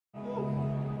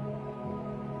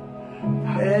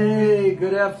Hey,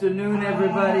 good afternoon,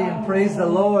 everybody, and praise the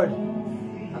Lord.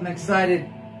 I'm excited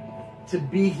to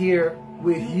be here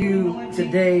with you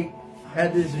today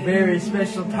at this very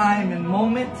special time and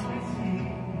moment.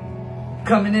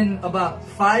 Coming in about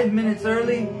 5 minutes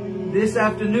early this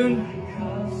afternoon,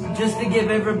 just to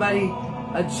give everybody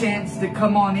a chance to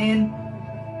come on in.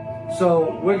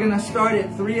 So we're gonna start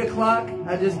at 3 o'clock.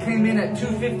 I just came in at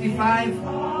 2:55,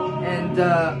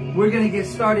 and we're gonna get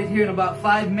started here in about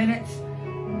 5 minutes.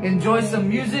 Enjoy some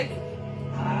music.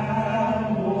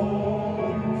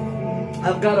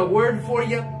 I've got a word for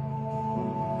you.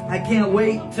 I can't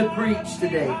wait to preach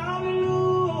today.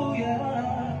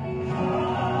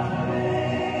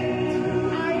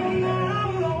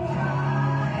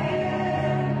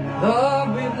 Lord,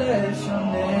 we bless your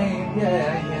name,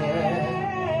 yeah, yeah.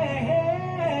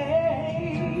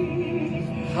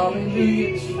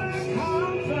 Hallelujah, Jesus.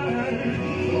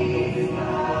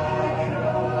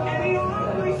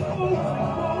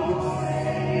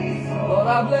 Lord, I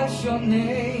bless your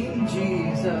name,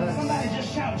 Jesus. Somebody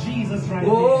just shout Jesus right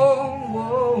there. Whoa.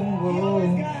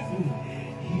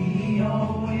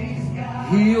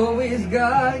 He always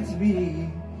guides me.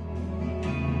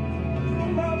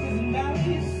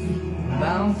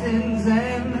 Mountains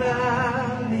and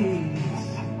valleys.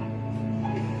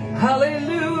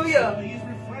 Hallelujah.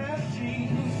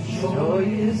 Joy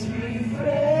is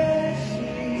refreshing.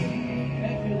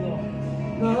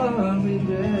 Lord, we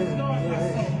bless.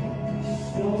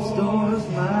 Restores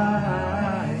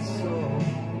my soul.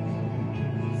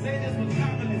 Say this with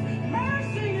confidence.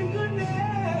 Mercy and goodness.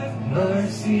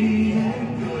 Mercy and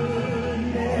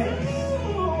goodness.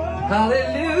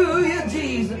 Hallelujah,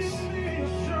 Jesus.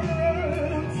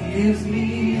 Gives me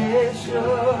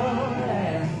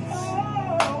assurance.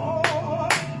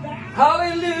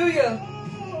 Hallelujah.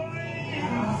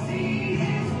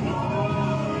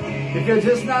 If you're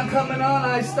just not coming on,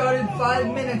 I started 5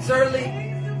 minutes early.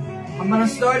 I'm going to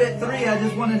start at 3. I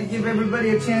just wanted to give everybody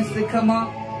a chance to come up.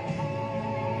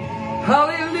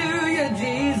 Hallelujah,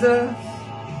 Jesus.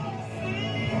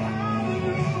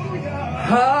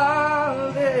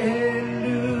 Hallelujah.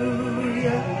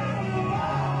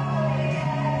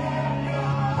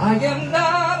 I am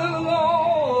not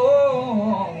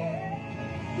alone.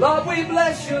 Lord, we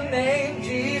bless your name,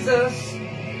 Jesus.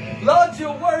 Lord,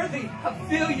 you're worthy. I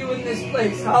feel you in this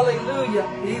place. Hallelujah.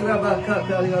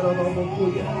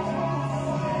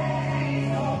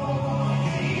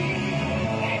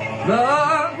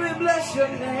 Lord, we bless your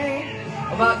name.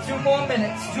 About 2 more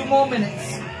minutes. 2 more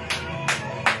minutes.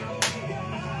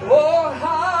 Oh,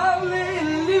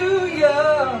 hallelujah.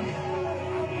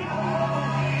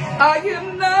 I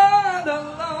am not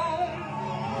alone.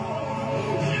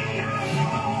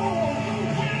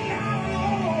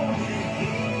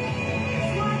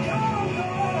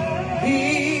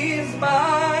 He is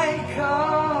my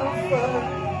comfort.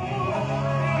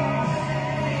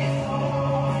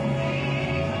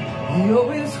 He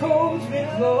always holds me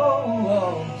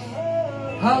close.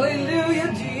 Hallelujah,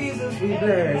 Jesus, we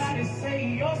bless you.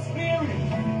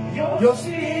 Your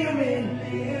spirit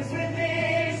is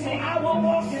within, so I will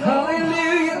walk in.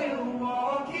 Hallelujah.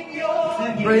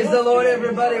 Praise the Lord,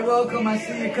 everybody. Welcome. I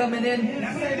see you coming in.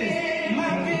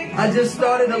 I just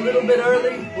started a little bit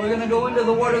early. We're going to go into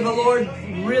the word of the Lord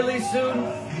really soon.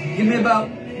 Give me about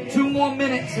 2 more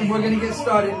minutes and we're going to get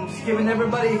started. I'm just giving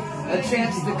everybody a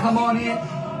chance to come on in.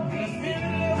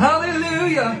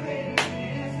 Hallelujah.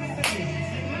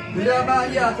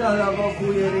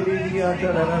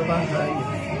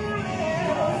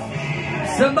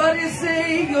 Somebody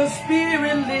say your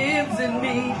spirit lives in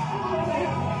me.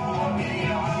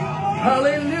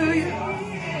 Hallelujah.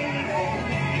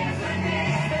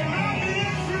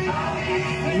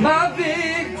 My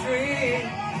victory.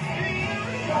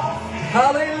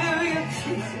 Hallelujah,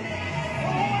 Jesus.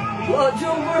 Lord,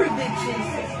 you're worthy,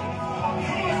 Jesus.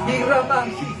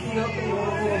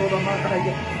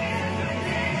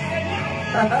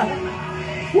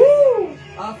 Woo!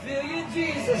 I feel you,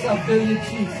 Jesus. I feel you,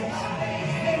 Jesus.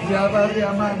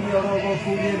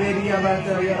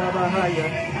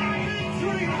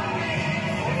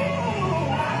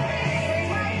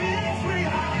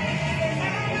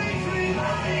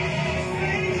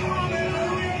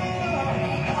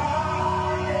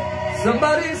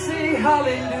 Somebody say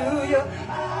hallelujah.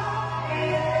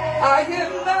 I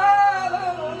am not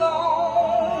alone.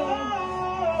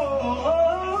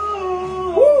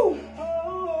 Woo!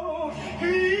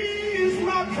 He's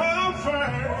my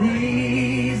comfort.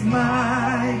 He's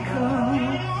my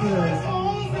comfort.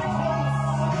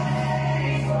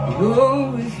 He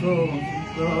always holds me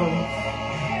close.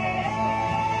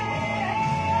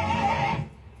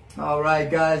 All right,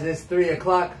 guys, it's 3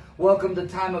 o'clock. Welcome to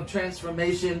Time of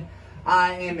Transformation.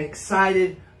 I am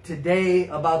excited today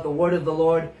about the Word of the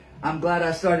Lord. I'm glad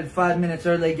I started 5 minutes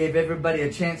early, gave everybody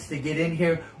a chance to get in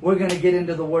here. We're going to get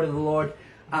into the Word of the Lord.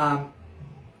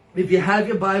 If you have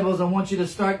your Bibles, I want you to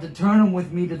start to turn them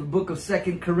with me to the book of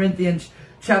 2 Corinthians,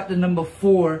 chapter number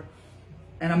 4.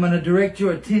 And I'm going to direct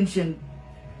your attention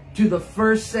to the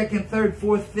 1st, 2nd, 3rd,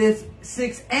 4th, 5th,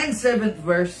 6th, and 7th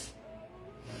verse.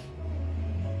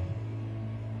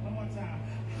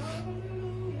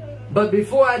 But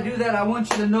before I do that, I want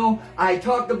you to know, I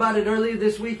talked about it earlier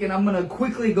this week, and I'm going to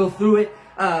quickly go through it.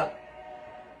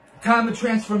 Time of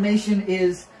Transformation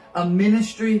is a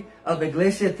ministry of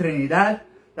Iglesia Trinidad.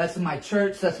 That's my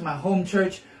church. That's my home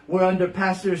church. We're under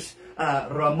Pastors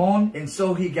Ramon and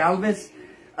Sohi Galvez.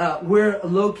 We're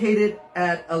located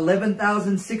at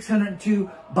 11,602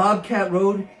 Bobcat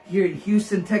Road here in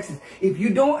Houston, Texas. If you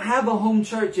don't have a home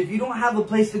church, if you don't have a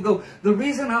place to go, the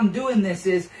reason I'm doing this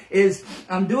is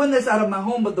I'm doing this out of my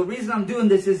home, but the reason I'm doing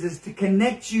this is to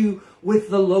connect you with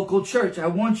the local church. I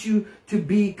want you to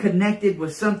be connected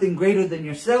with something greater than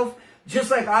yourself,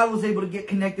 just like I was able to get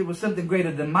connected with something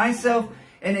greater than myself,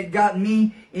 and it got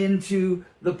me into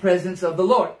the presence of the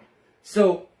Lord.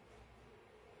 So,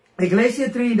 Iglesia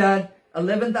Trinidad,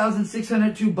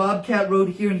 11,602 Bobcat Road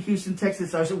here in Houston,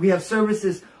 Texas. We have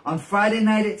services on Friday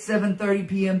night at 7:30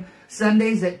 p.m.,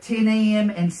 Sundays at 10 a.m.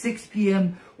 and 6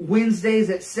 p.m., Wednesdays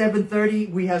at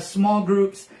 7:30. We have small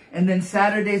groups, and then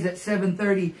Saturdays at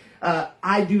 7:30.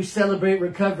 I do Celebrate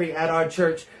Recovery at our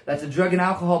church. That's a drug and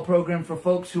alcohol program for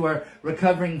folks who are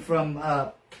recovering from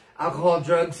alcohol,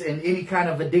 drugs, and any kind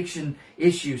of addiction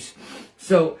issues.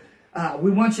 So,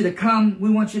 we want you to come. We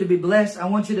want you to be blessed. I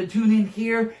want you to tune in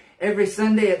here every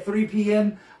Sunday at 3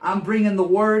 p.m. I'm bringing the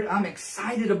Word. I'm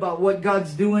excited about what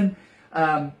God's doing.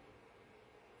 And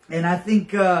I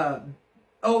think,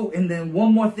 oh, and then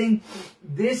one more thing.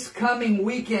 This coming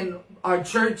weekend, our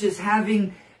church is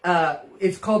having,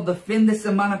 it's called the Fin de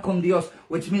Semana con Dios,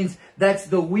 which means that's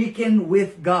the weekend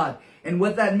with God. And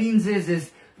what that means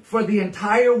is for the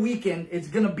entire weekend, it's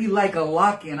going to be like a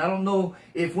lock-in. I don't know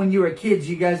if when you were kids,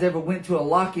 you guys ever went to a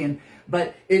lock-in,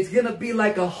 but it's going to be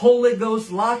like a Holy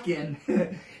Ghost lock-in.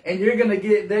 And they're going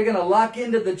to lock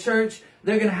into the church.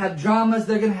 They're going to have dramas.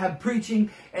 They're going to have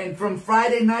preaching. And from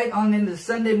Friday night on into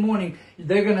Sunday morning,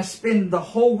 they're going to spend the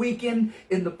whole weekend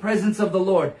in the presence of the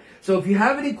Lord. So if you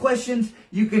have any questions,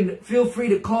 you can feel free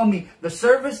to call me. The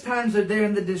service times are there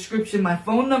in the description. My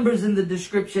phone number is in the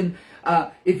description.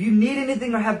 If you need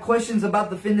anything or have questions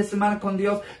about the Fin de Semana con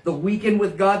Dios, the weekend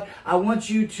with God, I want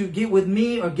you to get with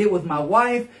me or get with my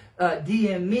wife.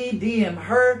 DM me, DM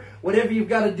her, whatever you've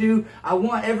got to do. I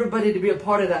want everybody to be a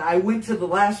part of that. I went to the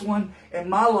last one and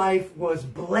my life was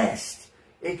blessed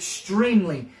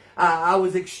extremely. I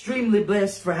was extremely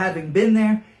blessed for having been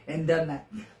there and done that.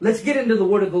 Let's get into the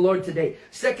Word of the Lord today.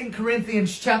 2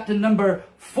 Corinthians chapter number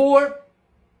 4.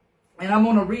 And I'm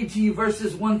going to read to you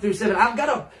verses 1 through 7. I've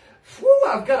got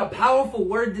a powerful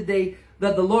word today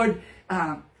that the Lord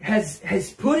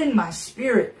has put in my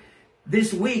spirit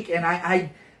this week.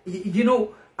 And you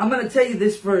know, I'm going to tell you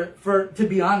this to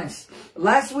be honest.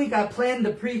 Last week I planned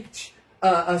to preach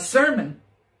a sermon.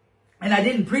 And I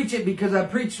didn't preach it because I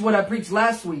preached what I preached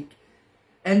last week.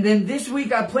 And then this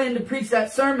week I planned to preach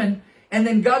that sermon. And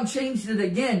then God changed it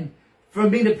again for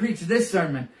me to preach this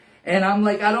sermon. And I'm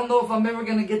like, I don't know if I'm ever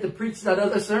going to get to preach that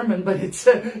other sermon, but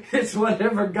it's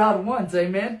whatever God wants.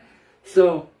 Amen.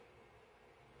 So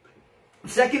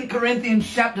 2 Corinthians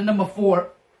chapter number 4.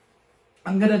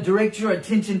 I'm going to direct your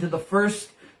attention to the 1st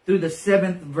through the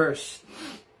 7th verse.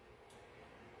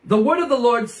 The word of the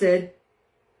Lord said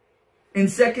in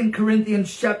 2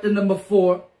 Corinthians chapter number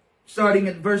 4, starting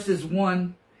at verse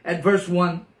 1,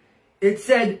 it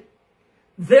said,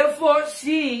 "Therefore,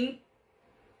 seeing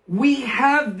we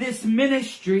have this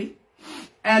ministry,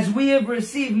 as we have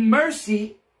received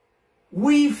mercy,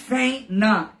 we faint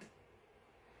not,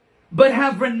 but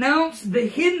have renounced the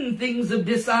hidden things of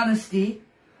dishonesty,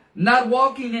 not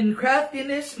walking in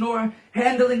craftiness, nor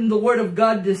handling the word of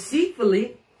God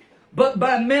deceitfully, but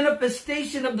by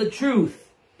manifestation of the truth,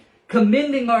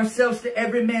 commending ourselves to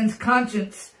every man's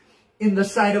conscience in the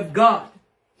sight of God.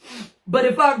 But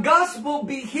if our gospel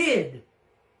be hid,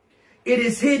 it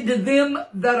is hid to them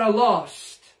that are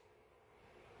lost,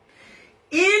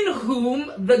 in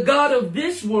whom the God of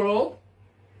this world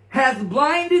hath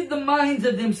blinded the minds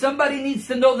of them." Somebody needs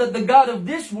to know that the God of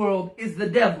this world is the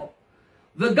devil.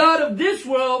 "The God of this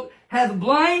world hath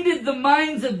blinded the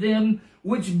minds of them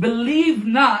which believe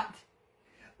not,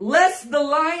 lest the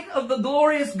light of the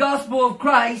glorious gospel of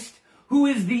Christ, who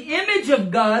is the image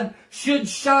of God, should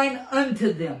shine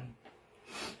unto them.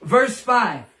 Verse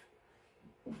 5.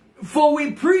 For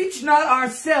we preach not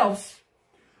ourselves,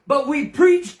 but we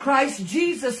preach Christ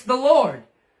Jesus the Lord,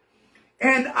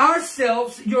 and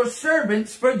ourselves your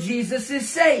servants for Jesus'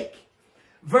 sake.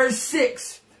 Verse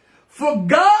 6. For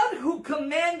God, who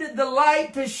commanded the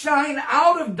light to shine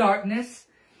out of darkness,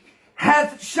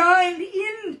 hath shined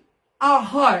in our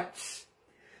hearts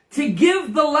to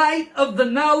give the light of the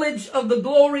knowledge of the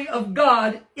glory of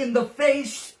God in the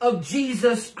face of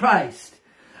Jesus Christ.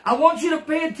 I want you to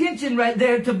pay attention right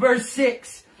there to verse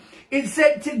 6. It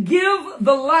said to give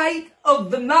the light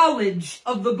of the knowledge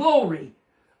of the glory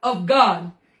of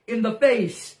God in the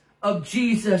face of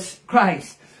Jesus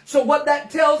Christ. So what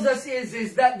that tells us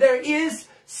is that there is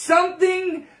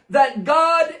something that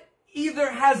God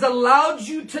either has allowed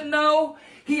you to know.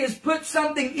 He has put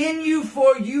something in you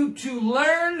for you to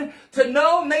learn, to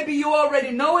know. Maybe you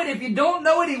already know it. If you don't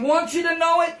know it, He wants you to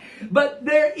know it. But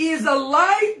there is a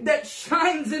light that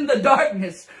shines in the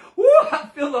darkness. Woo, I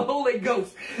feel the Holy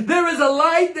Ghost. There is a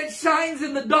light that shines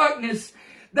in the darkness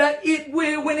that it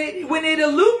will, when it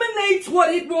illuminates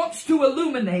what it wants to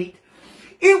illuminate,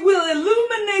 it will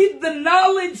illuminate the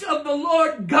knowledge of the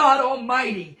Lord God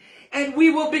Almighty. And we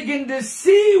will begin to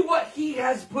see what He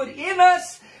has put in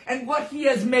us and what He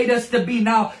has made us to be.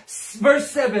 Now, verse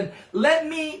 7. Let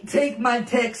me take my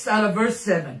text out of verse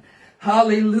 7.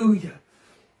 Hallelujah.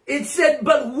 It said,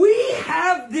 but we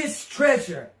have this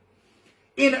treasure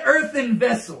in earthen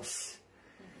vessels,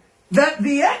 that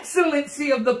the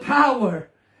excellency of the power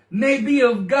may be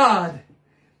of God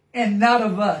and not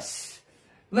of us.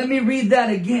 Let me read that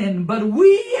again. But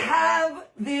we have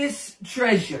this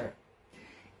treasure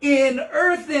in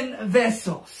earthen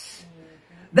vessels,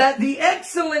 that the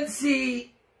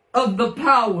excellency of the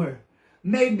power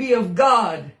may be of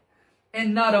God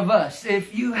and not of us.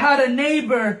 If you had a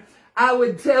neighbor, I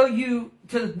would tell you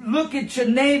to look at your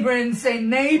neighbor and say,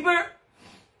 neighbor,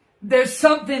 there's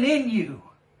something in you.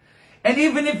 And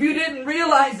even if you didn't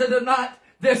realize it or not,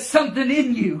 there's something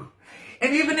in you.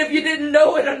 And even if you didn't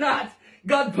know it or not,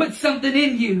 God put something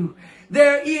in you.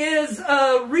 There is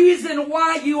a reason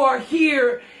why you are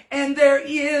here, and there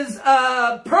is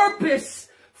a purpose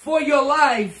for your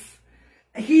life.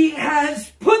 He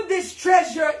has put this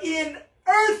treasure in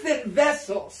earthen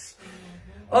vessels.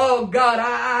 Oh God,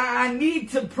 I need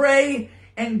to pray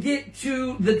and get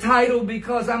to the title,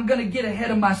 because I'm going to get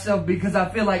ahead of myself because I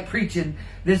feel like preaching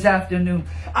this afternoon.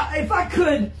 If I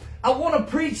could, I want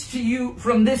to preach to you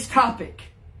from this topic.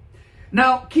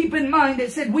 Now, keep in mind,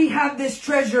 it said we have this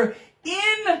treasure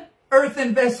in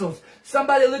earthen vessels.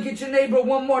 Somebody look at your neighbor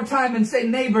one more time and say,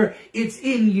 neighbor, it's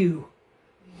in you.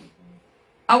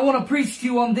 I want to preach to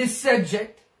you on this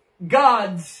subject,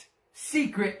 God's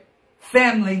secret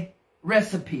family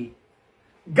recipe.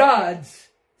 God's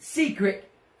secret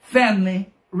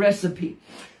family recipe.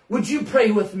 Would you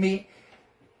pray with me?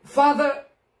 Father,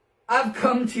 I've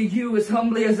come to you as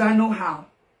humbly as I know how.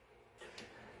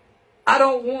 I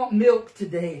don't want milk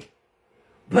today,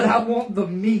 but I want the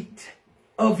meat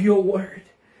of your word.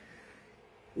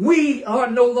 We are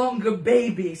no longer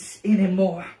babies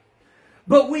anymore,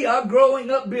 but we are growing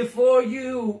up before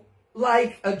you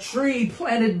like a tree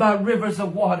planted by rivers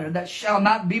of water that shall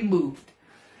not be moved.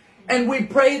 And we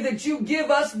pray that you give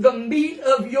us the meat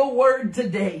of your word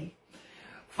today.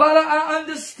 Father, I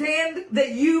understand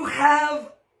that you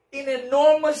have an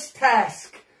enormous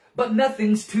task, but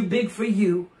nothing's too big for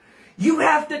you. You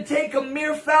have to take a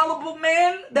mere fallible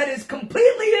man that is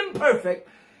completely imperfect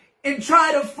and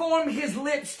try to form his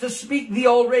lips to speak the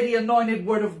already anointed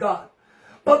word of God.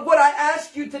 But what I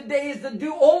ask you today is to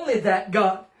do only that,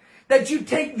 God. That you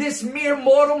take this mere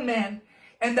mortal man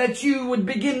and that you would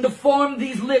begin to form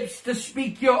these lips to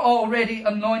speak your already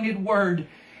anointed word,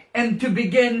 and to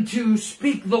begin to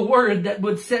speak the word that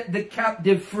would set the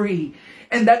captive free,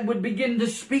 and that would begin to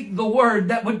speak the word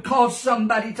that would cause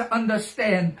somebody to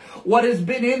understand what has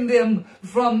been in them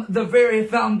from the very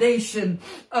foundation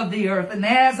of the earth. And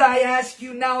as I ask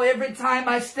you now, every time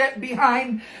I step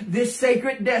behind this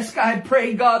sacred desk, I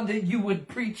pray, God, that you would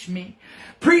preach me.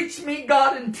 Preach me,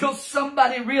 God, until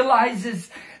somebody realizes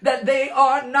that they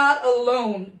are not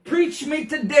alone. Preach me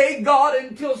today, God,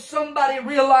 until somebody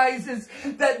realizes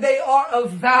that they are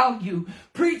of value.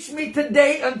 Preach me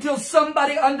today until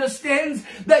somebody understands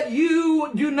that you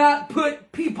do not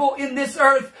put people in this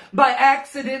earth by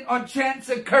accident or chance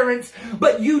occurrence,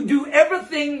 but you do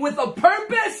everything with a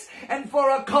purpose and for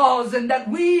a cause, and that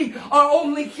we are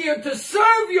only here to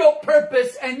serve your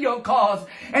purpose and your cause.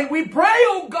 And we pray,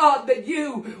 oh God, that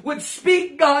you would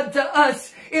speak, God, to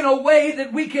us in a way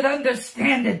that we could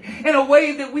understand it, in a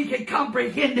way that we could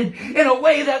comprehend it, in a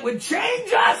way that would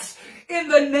change us in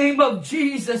the name of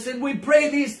Jesus. And we pray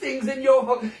these things in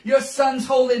your Son's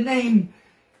holy name.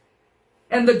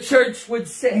 And the church would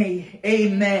say,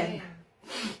 amen.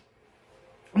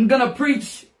 I'm going to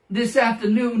preach this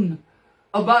afternoon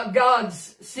about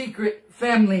God's secret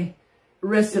family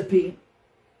recipe.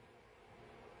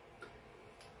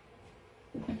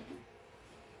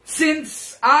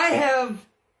 Since I have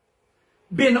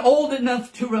been old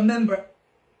enough to remember,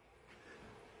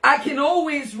 I can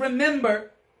always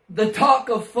remember the talk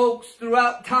of folks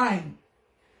throughout time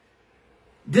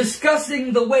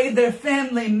discussing the way their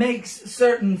family makes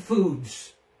certain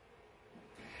foods.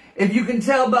 If you can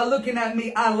tell by looking at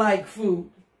me, I like food.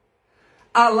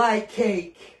 I like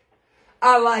cake.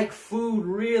 I like food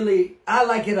really. I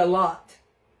like it a lot.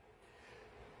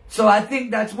 So I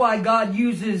think that's why God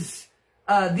uses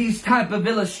these type of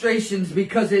illustrations,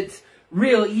 because it's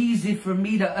real easy for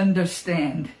me to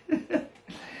understand.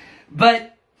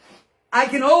 But I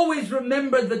can always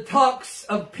remember the talks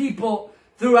of people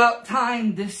throughout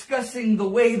time discussing the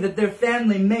way that their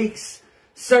family makes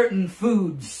certain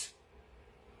foods.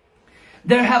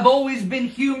 There have always been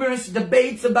humorous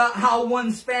debates about how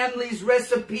one's family's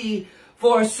recipe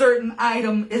for a certain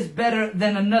item is better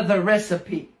than another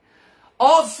recipe.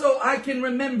 Also, I can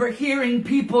remember hearing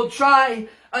people try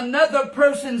another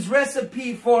person's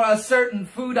recipe for a certain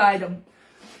food item.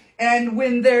 And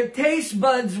when their taste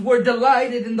buds were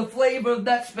delighted in the flavor of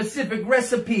that specific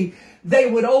recipe, they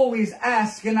would always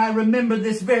ask, and I remember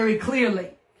this very clearly,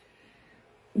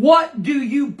 what do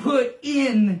you put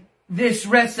in this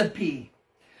recipe?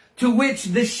 To which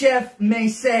the chef may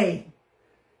say,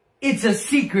 it's a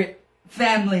secret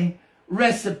family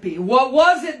recipe. What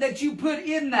was it that you put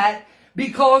in that?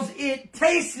 Because it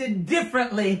tasted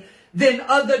differently than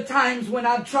other times when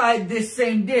I've tried this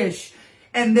same dish.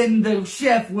 And then the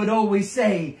chef would always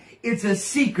say, it's a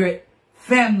secret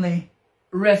family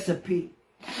recipe.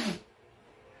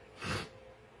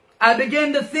 I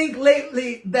began to think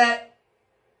lately that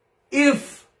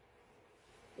if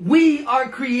we are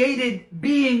created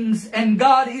beings and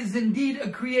God is indeed a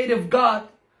creative God,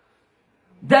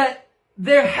 that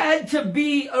there had to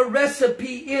be a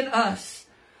recipe in us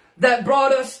that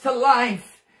brought us to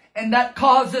life and that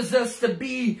causes us to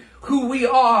be who we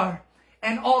are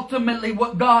and ultimately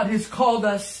what God has called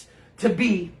us to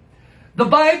be. The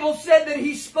Bible said that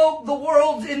He spoke the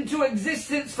worlds into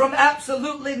existence from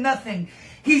absolutely nothing.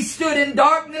 He stood in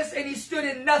darkness and He stood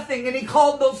in nothing, and He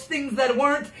called those things that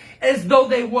weren't as though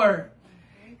they were.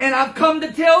 And I've come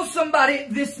to tell somebody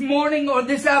this morning or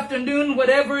this afternoon,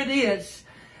 whatever it is,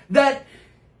 that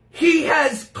He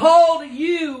has called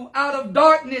you out of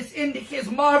darkness into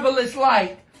His marvelous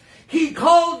light. He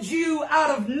called you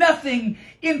out of nothing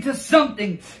into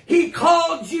something. He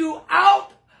called you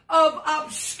out of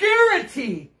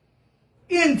obscurity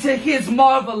into His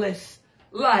marvelous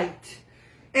light.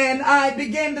 And I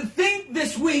began to think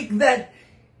this week that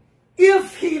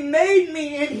if He made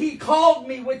me and He called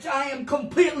me, which I am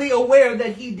completely aware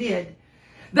that He did,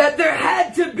 that there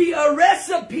had to be a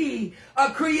recipe,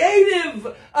 a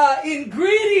creative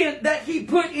ingredient that He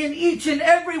put in each and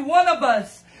every one of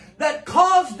us that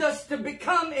caused us to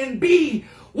become and be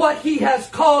what He has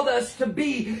called us to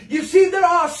be. You see, there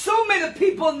are so many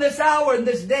people in this hour, in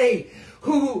this day,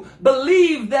 who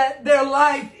believe that their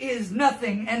life is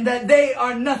nothing and that they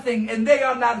are nothing and they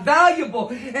are not valuable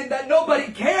and that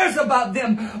nobody cares about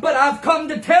them. But I've come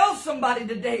to tell somebody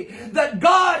today that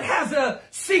God has a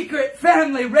secret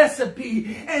family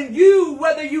recipe, and you,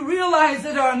 whether you realize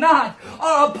it or not,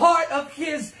 are a part of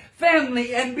His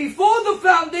family. And before the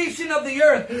foundation of the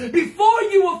earth, before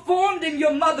you were formed in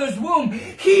your mother's womb,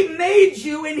 He made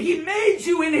you, and He made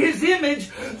you in His image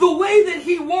the way that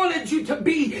He wanted you to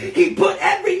be. He put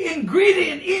every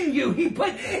ingredient in you. He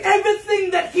put everything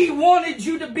that He wanted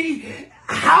you to be,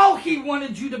 how He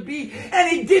wanted you to be, and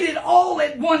He did it all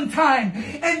at one time.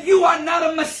 And you are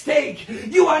not a mistake.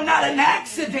 You are not an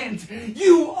accident.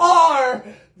 You are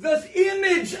the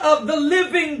image of the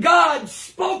living God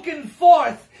spoken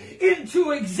forth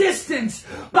into existence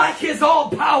by His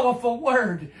all-powerful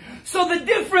word. So the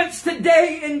difference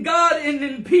today in God and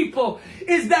in people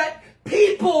is that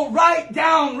people write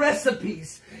down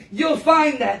recipes. You'll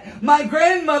find that. My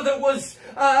grandmother was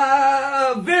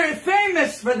very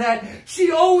famous for that.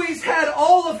 She always had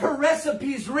all of her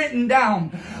recipes written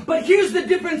down. But here's the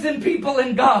difference in people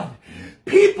and God.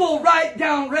 People write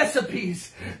down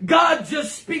recipes. God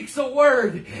just speaks a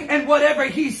word, and whatever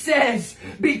He says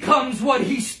becomes what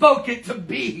He spoke it to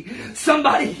be.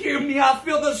 Somebody hear me. I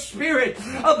feel the Spirit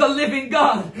of the living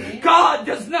God. God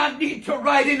does not need to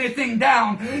write anything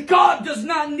down. God does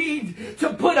not need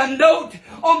to put a note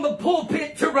on the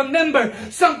pulpit to remember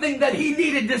something that He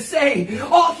needed to say.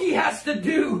 All He has to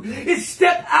do is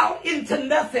step out into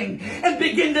nothing and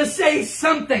begin to say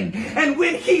something. And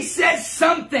when He says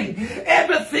something,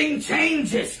 everything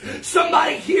changes.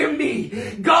 Somebody hear me.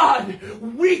 God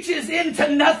reaches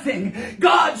into nothing.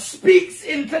 God speaks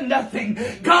into nothing.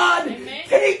 God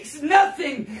takes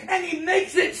nothing and He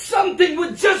makes it something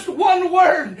with just one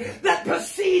word that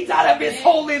proceeds out of His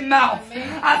holy mouth.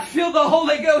 I feel the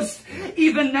Holy Ghost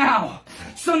even now.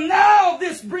 So now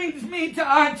this brings me to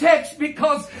our text,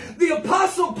 because the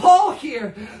Apostle Paul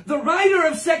here, the writer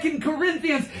of 2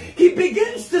 Corinthians, he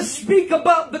begins to speak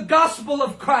about the gospel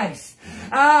of Christ.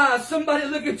 Somebody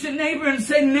look at your neighbor and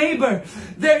say, neighbor,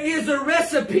 there is a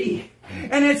recipe,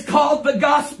 and it's called the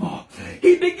gospel.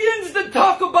 He begins to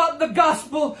talk about the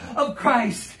gospel of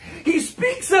Christ. He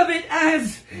speaks of it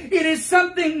as it is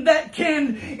something that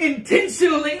can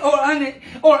intentionally or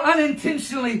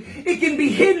unintentionally, it can be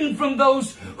hidden from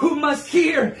those who must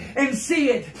hear and see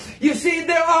it. You see,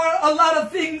 there are a lot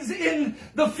of things in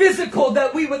the physical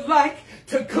that we would like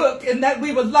to cook and that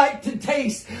we would like to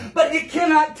taste, but it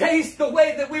cannot taste the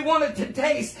way that we want it to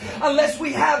taste unless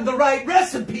we have the right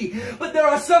recipe. But there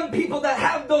are some people that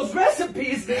have those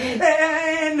recipes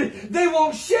and they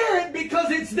won't share it because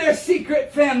it's their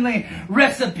secret family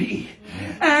recipe.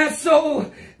 And so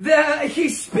he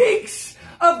speaks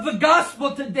of the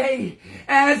gospel today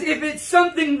as if it's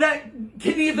something that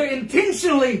can either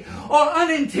intentionally or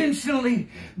unintentionally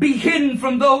be hidden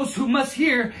from those who must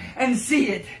hear and see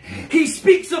it. He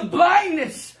speaks of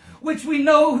blindness, which we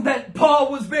know that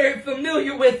Paul was very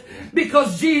familiar with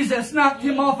because Jesus knocked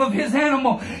him off of his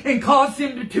animal and caused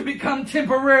him to become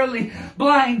temporarily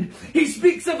blind. He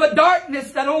speaks of a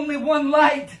darkness that only one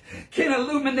light can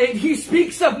illuminate. He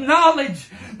speaks of knowledge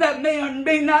that may or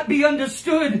may not be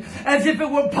understood, as if it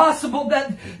were possible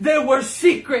that there were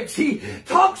secrets. He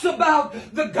talks about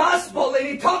the gospel, and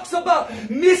he talks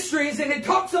about mysteries, and he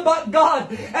talks about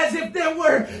God as if there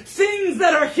were things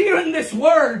that are here in this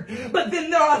word, but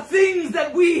then there are things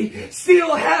that we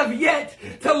still have yet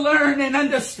to learn and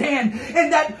understand,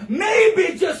 and that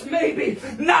maybe, just maybe,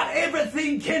 not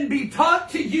everything can be taught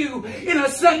to you in a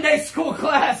Sunday school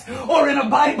class or in a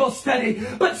Bible study,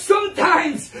 but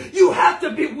sometimes you have to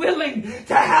be willing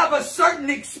to have a certain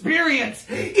experience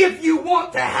if you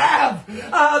want to have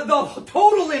the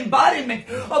total embodiment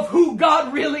of who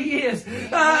God really is.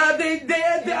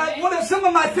 Some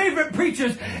of my favorite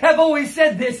preachers have always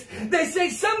said this. They say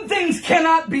some things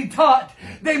cannot be taught,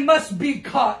 they must be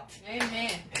caught.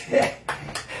 Amen.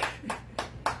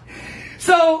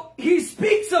 So he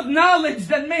speaks of knowledge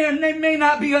that may or may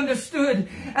not be understood,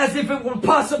 as if it were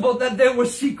possible that there were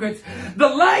secrets. The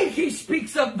light he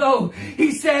speaks of, though,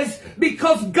 he says,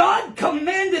 because God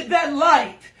commanded that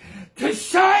light to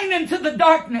shine into the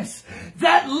darkness,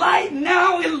 that light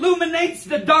now illuminates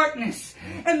the darkness.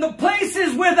 And the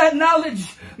places where that knowledge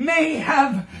may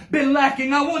have been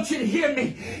lacking, I want you to hear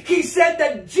me. He said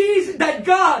that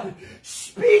God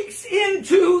speaks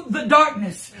into the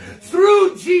darkness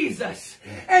through Jesus.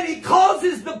 And he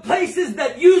causes the places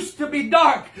that used to be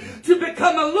dark to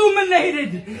become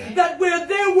illuminated. That where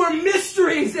there were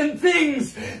mysteries and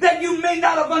things that you may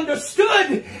not have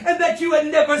understood and that you had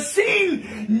never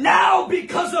seen, now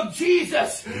because of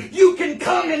Jesus, you can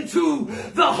come into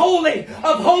the Holy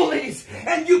of Holies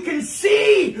and you can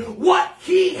see what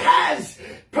He has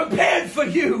prepared for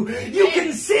you. You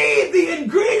can see the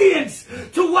ingredients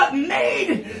to what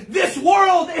made this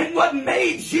world and what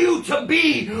made you to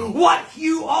be what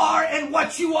you are and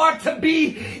what you are to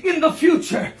be in the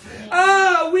future.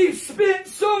 We've spent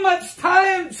so much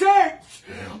time, church,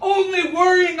 only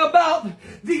worrying about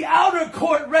the outer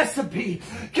court recipe.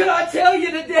 Can I tell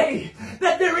you today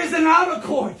that there is an outer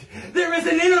court, there is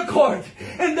an inner court,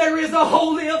 and there is a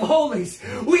holy of holies.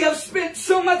 We have spent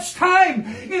so much time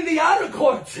in the outer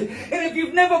court, and if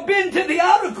you've never been to the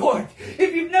outer court,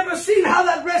 if you've never seen how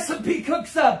that recipe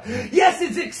cooks up, yes,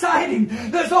 it's exciting.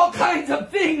 There's all kinds of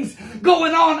things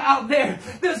going on out there.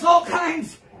 There's all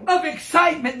kinds of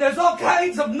excitement. There's all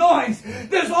kinds of noise.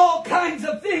 There's all kinds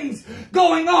of things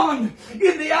going on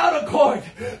in the outer court.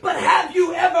 But have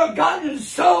you ever gotten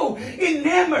so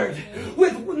enamored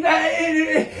with,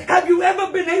 have you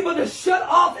ever been able to shut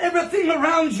off everything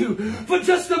around you for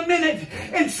just a minute,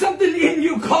 and something in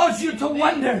you caused you to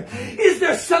wonder, is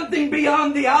there something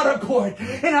beyond the outer court?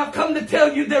 And I've come to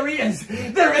tell you there is.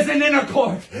 There is an inner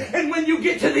court. And when you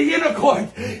get to the inner court,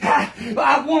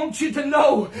 I want you to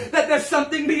know that there's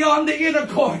something beyond the inner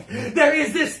court. There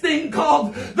is this thing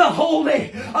called the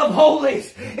Holy of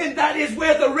Holies. And that is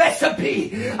where the recipe,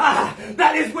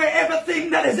 that is where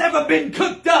everything that has ever been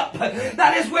cooked up,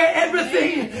 that is where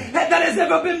everything that has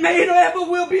ever been made or ever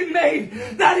will be made,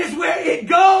 that is where it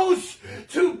goes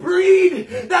to breed.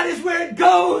 That is where it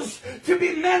goes to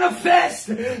be manifest.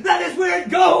 That is where it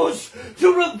goes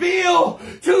to reveal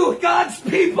to God's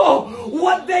people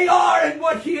what they are and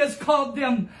what He has called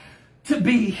them to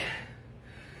be.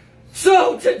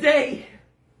 So today,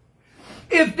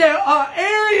 if there are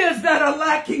areas that are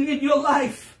lacking in your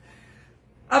life,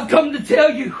 I've come to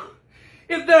tell you,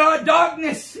 if there are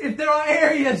darkness, if there are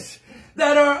areas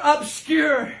that are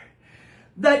obscure,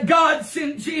 that God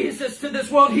sent Jesus to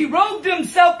this world. He robed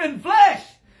Himself in flesh,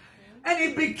 and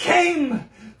He became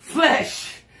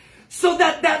flesh so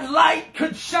that that light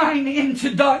could shine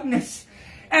into darkness,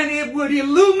 and it would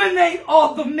illuminate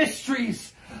all the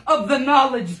mysteries of the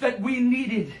knowledge that we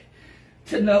needed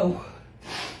to know.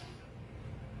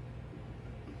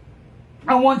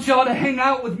 I want y'all to hang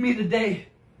out with me today.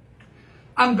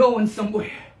 I'm going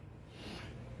somewhere,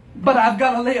 but I've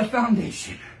got to lay a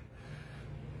foundation.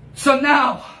 So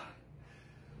now,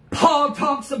 Paul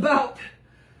talks about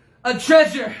a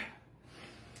treasure.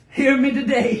 Hear me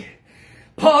today.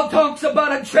 Paul talks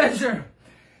about a treasure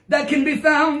that can be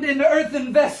found in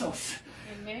earthen vessels.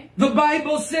 Amen. The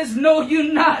Bible says, know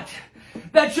you not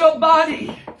that your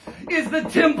body is the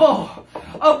temple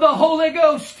of the Holy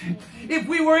Ghost. If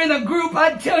we were in a group,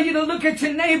 I'd tell you to look at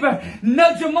your neighbor,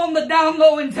 nudge them on the down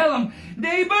low and tell them,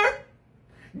 neighbor,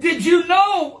 did you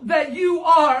know that you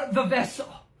are the vessel?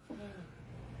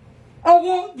 I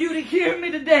want you to hear me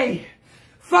today.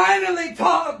 Finally,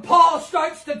 Paul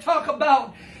starts to talk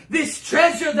about this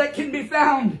treasure that can be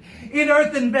found in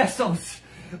earthen vessels.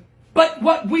 But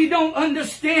what we don't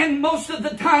understand most of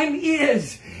the time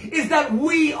is that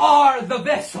we are the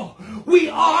vessel. We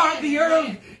are the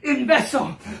earthen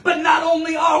vessel. But not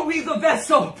only are we the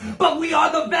vessel, but we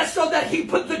are the vessel that He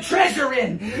put the treasure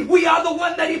in. We are the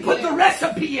one that He put the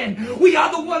recipe in. We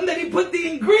are the one that He put the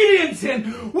ingredients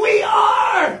in. We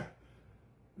are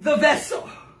the vessel.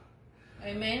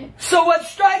 Amen. So what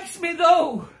strikes me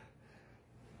though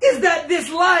is that this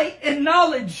light and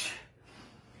knowledge,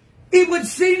 it would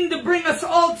seem to bring us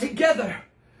all together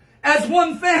as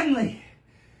one family.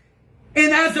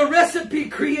 And as a recipe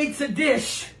creates a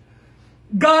dish,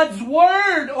 God's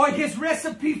word or His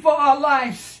recipe for our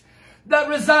lives that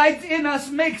resides in us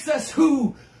makes us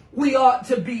who we ought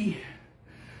to be.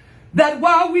 That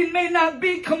while we may not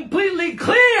be completely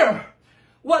clear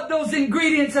what those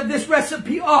ingredients of this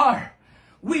recipe are,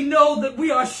 we know that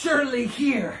we are surely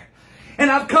here.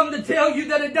 And I've come to tell you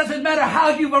that it doesn't matter how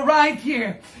you've arrived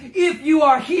here. If you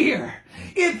are here,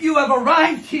 if you have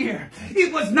arrived here,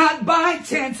 it was not by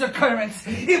chance occurrence.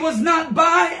 It was not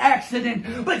by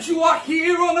accident. But you are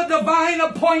here on a divine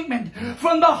appointment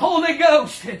from the Holy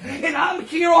Ghost. And I'm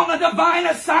here on a divine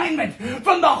assignment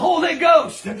from the Holy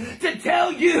Ghost to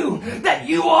tell you that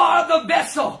you are the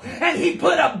vessel. And He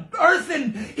put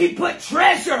He put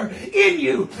treasure in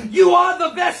you. You are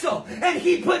the vessel. And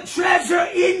He put treasure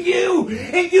in you.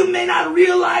 And you may not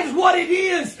realize what it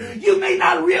is. You may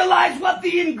not realize what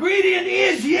the ingredient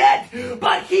is yet,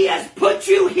 but He has put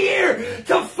you here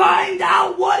to find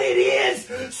out what it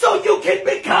is so you can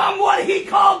become what He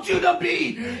called you to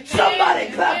be.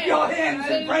 Somebody clap your hands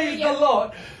and praise the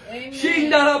Lord.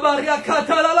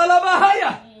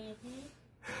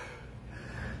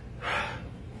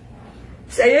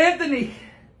 Say, Anthony,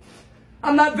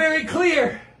 I'm not very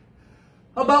clear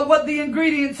about what the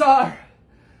ingredients are.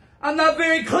 I'm not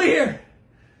very clear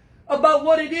about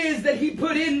what it is that He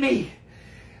put in me.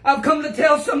 I've come to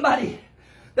tell somebody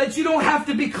that you don't have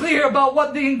to be clear about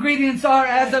what the ingredients are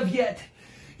as of yet.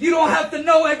 You don't have to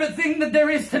know everything that there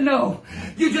is to know.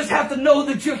 You just have to know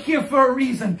that you're here for a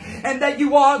reason, and that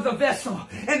you are the vessel,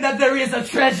 and that there is a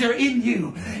treasure in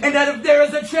you. And that if there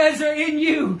is a treasure in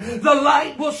you, the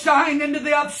light will shine into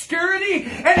the obscurity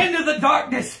and into the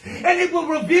darkness. And it will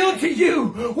reveal to you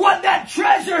what that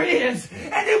treasure is.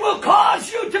 And it will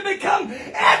cause you to become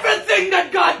everything that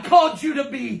God called you to to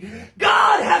be.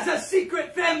 God has a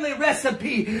secret family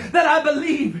recipe that I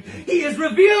believe He is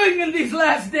revealing in these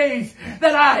last days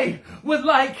that I would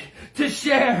like to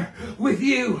share with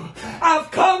you.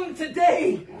 I've come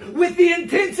today with the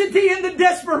intensity and the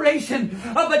desperation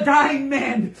of a dying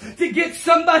man to get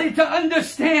somebody to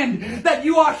understand that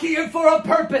you are here for a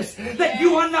purpose, that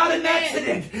you are not an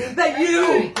accident, that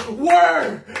you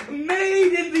were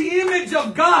made in the image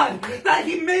of God, that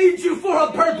He made you for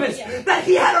a purpose, that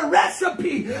He had a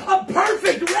recipe, a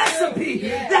perfect recipe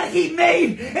that He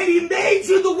made, and He made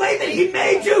you the way that He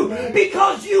made you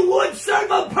because you would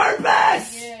serve a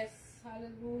purpose. Yes.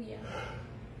 Hallelujah.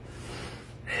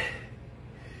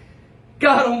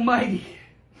 God Almighty.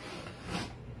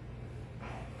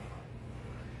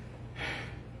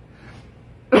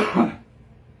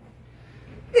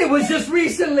 It was just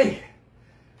recently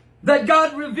that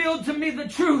God revealed to me the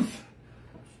truth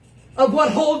of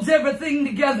what holds everything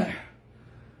together.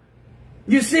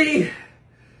 You see,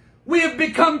 we have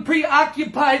become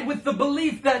preoccupied with the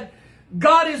belief that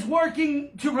God is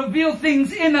working to reveal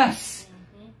things in us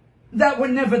that were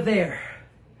never there.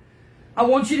 I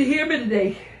want you to hear me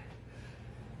today.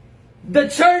 The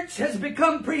church has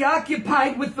become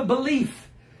preoccupied with the belief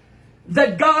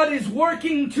that God is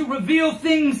working to reveal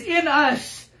things in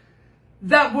us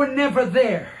that were never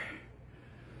there.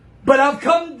 But I've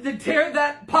come to tear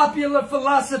that popular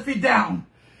philosophy down.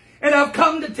 And I've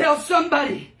come to tell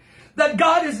somebody that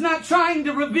God is not trying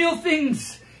to reveal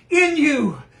things in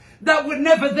you that were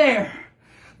never there.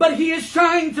 But He is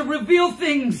trying to reveal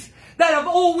things that have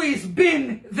always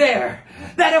been there,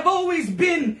 that have always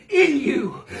been in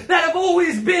you, that have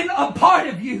always been a part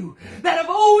of you, that have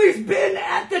always been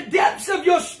at the depths of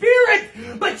your spirit,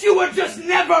 but you were just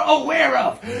never aware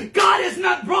of. God has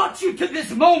not brought you to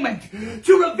this moment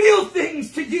to reveal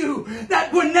things to you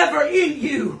that were never in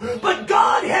you, but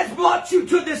God has brought you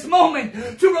to this moment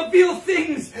to reveal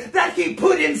things that He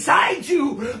put inside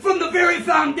you from the very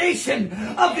foundation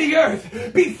of the earth.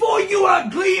 Before you are a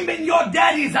gleam in your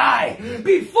daddy's eye,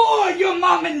 before your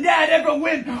mom and dad ever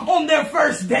went on their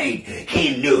first date,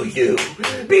 He knew you.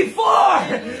 Before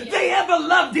they ever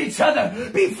loved each other,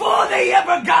 before they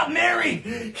ever got married,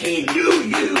 He knew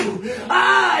you.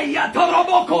 I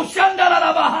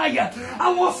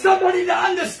want somebody to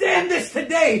understand this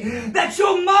today, that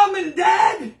your mom and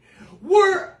dad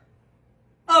were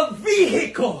a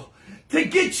vehicle to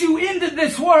get you into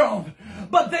this world,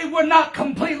 but they were not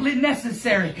completely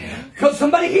necessary. Because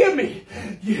somebody hear me.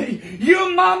 Your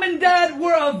mom and dad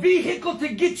were a vehicle to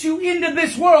get you into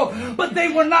this world, but they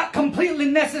were not completely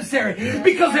necessary.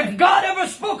 Because if God ever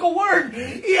spoke a word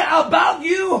about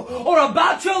you or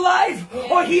about your life,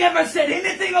 or He ever said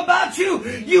anything about you,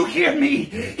 you hear me.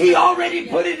 He already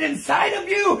put it inside of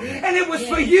you, and it was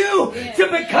for you to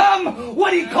become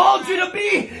what He called you to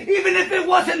be. Even if it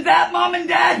wasn't that mom and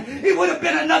dad, it would have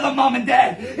been another mom and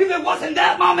dad. If it wasn't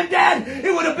that mom and dad,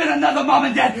 it would have been another mom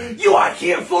and dad. You are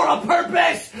here for a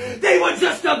purpose. They were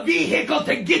just a vehicle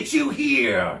to get you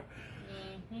here.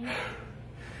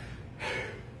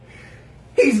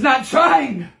 He's not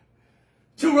trying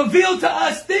to reveal to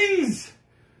us things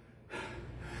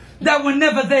that were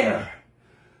never there,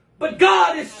 but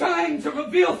God is trying to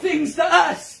reveal things to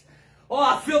us. Oh,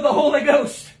 I feel the Holy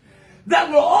Ghost, that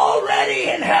were already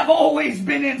and have always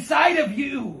been inside of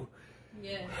you.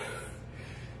 Yes.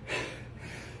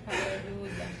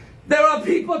 There are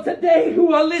people today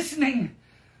who are listening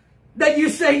that you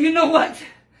say, you know what?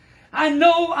 I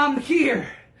know I'm here,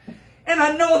 and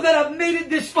I know that I've made it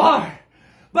this far,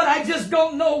 but I just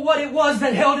don't know what it was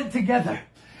that held it together.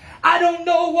 I don't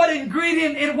know what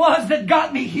ingredient it was that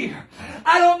got me here.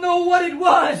 I don't know what it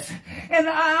was. And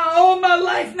all my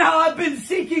life now I've been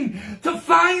seeking to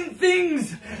find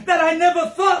things that I never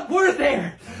thought were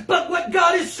there. But what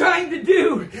God is trying to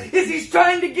do is He's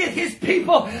trying to get His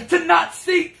people to not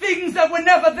seek things that were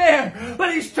never there,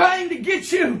 but He's trying to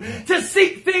get you to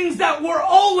seek things that were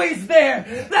always there,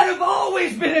 that have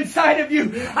always been inside of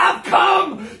you. I've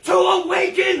come to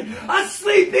awaken a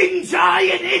sleeping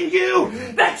giant in you,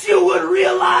 that you would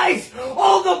realize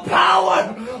all the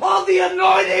power, all the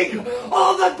anointing,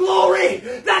 all the glory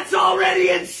that's already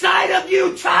inside of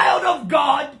you, child of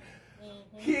God.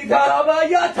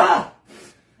 Hallelujah.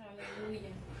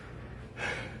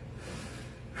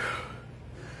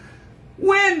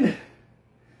 When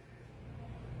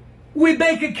we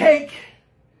bake a cake,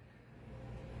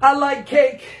 I like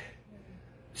cake,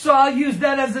 so I'll use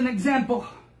that as an example.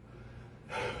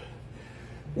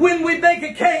 When we bake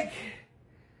a cake,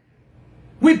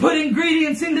 we put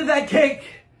ingredients into that cake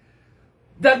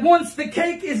that once the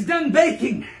cake is done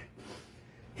baking,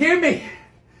 hear me,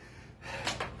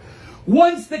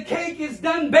 Once the cake is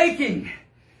done baking,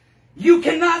 you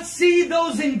cannot see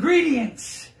those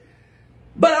ingredients.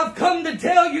 But I've come to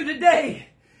tell you today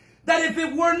that if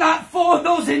it were not for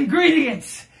those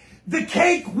ingredients, the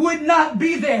cake would not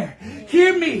be there.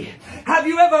 Hear me. Have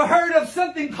you ever heard of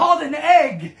something called an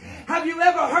egg? Have you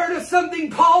ever heard of something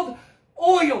called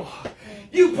oil?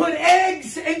 You put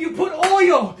eggs and you put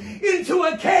oil into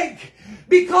a cake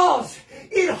because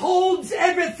it holds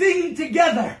everything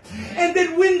together. And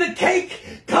then when the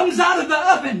cake comes out of the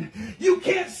oven, you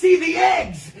can't see the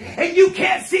eggs and you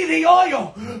can't see the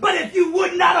oil. But if you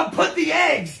would not have put the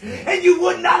eggs and you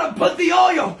would not have put the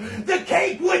oil, the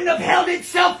cake wouldn't have held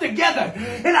itself together.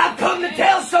 And I've come to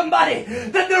tell somebody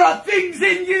that there are things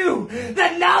in you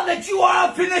that now that you are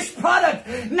a finished product,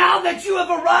 now that you have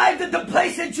arrived at the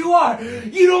place that you are,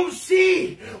 you don't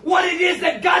see what it is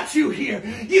that got you here.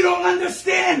 You don't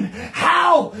understand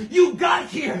how you got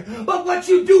here. But what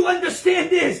you do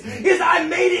understand is I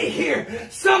made it here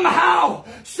somehow,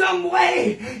 some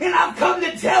way. And I've come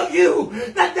to tell you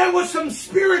that there was some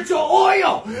spiritual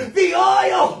oil. The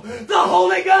oil, the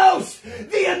Holy Ghost,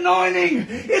 the anointing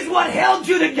is what held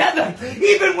you together.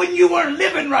 Even when you weren't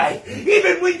living right.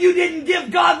 Even when you didn't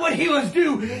give God what He was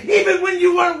due. Even when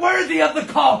you weren't worthy of the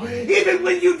call. Even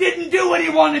when you didn't do what He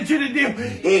wanted you to do.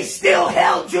 He still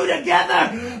held you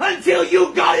together until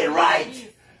you got it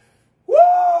right. Woo!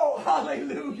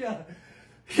 Hallelujah.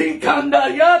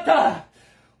 Shikandayata.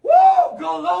 Woo!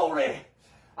 Glory.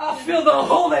 I feel the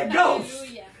Holy Ghost.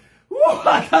 Woo!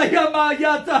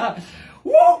 Atayamayata.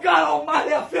 Oh, God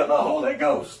Almighty, I feel the Holy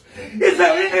Ghost. Is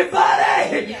there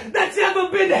anybody that's ever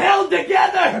been held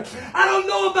together? I don't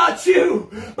know about you,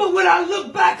 but when I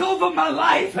look back over my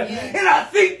life and I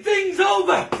think things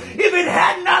over, if it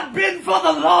had not been for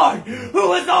the Lord who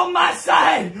was on my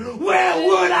side, where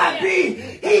would I be?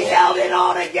 He held it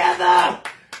all together.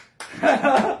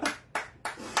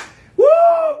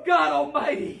 Woo, God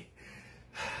Almighty.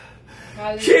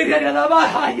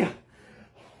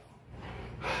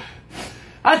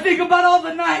 I think about all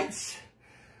the nights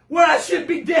where I should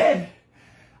be dead.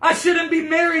 I shouldn't be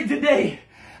married today.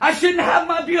 I shouldn't have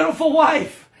my beautiful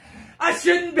wife. I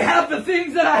shouldn't have the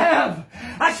things that I have.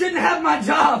 I shouldn't have my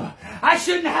job. I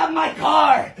shouldn't have my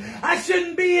car. I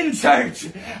shouldn't be in church.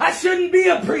 I shouldn't be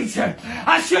a preacher.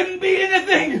 I shouldn't be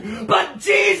anything. But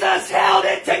Jesus held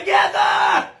it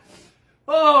together.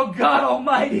 Oh, God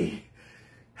Almighty.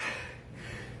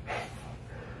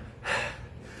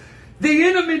 The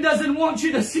enemy doesn't want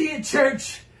you to see it,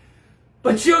 church.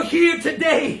 But you're here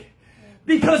today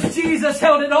because Jesus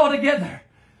held it all together.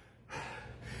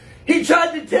 He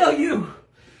tried to tell you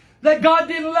that God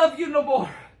didn't love you no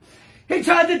more. He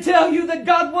tried to tell you that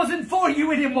God wasn't for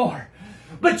you anymore.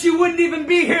 But you wouldn't even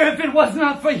be here if it was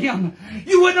not for Him.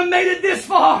 You wouldn't have made it this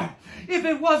far if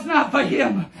it was not for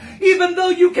Him. Even though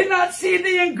you cannot see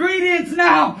the ingredients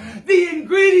now, the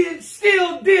ingredients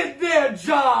still did their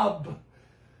job.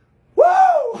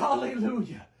 Woo!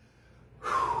 Hallelujah.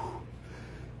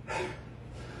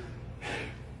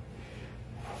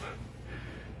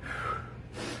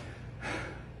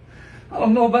 I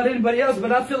don't know about anybody else,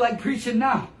 but I feel like preaching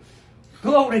now.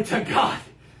 Glory to God.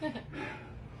 Amen.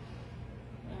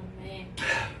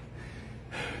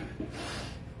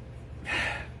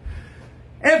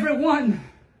 Everyone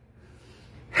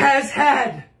has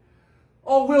had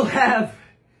or will have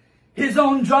his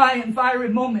own dry and fiery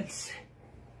moments.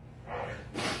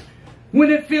 When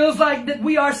it feels like that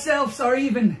we ourselves are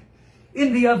even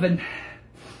in the oven.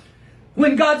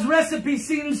 When God's recipe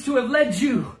seems to have led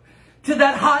you to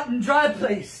that hot and dry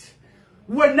place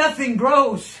where nothing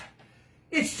grows.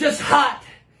 It's just hot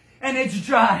and it's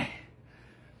dry.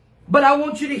 But I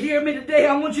want you to hear me today.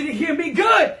 I want you to hear me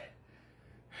good.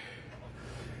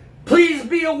 Please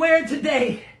be aware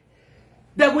today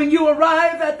that when you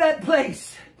arrive at that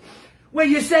place where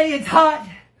you say it's hot,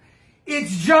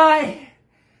 it's dry,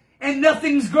 and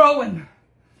nothing's growing,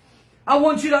 I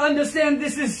want you to understand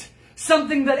this is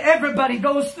something that everybody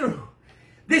goes through.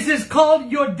 This is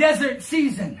called your desert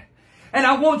season. And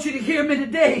I want you to hear me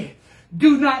today.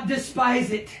 Do not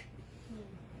despise it.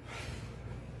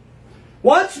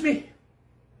 Watch me.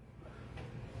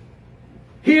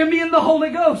 Hear me in the Holy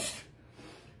Ghost.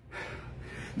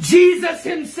 Jesus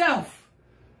Himself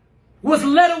was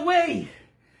led away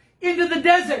into the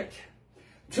desert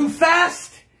to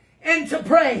fast and to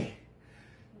pray.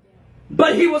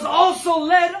 But He was also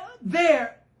led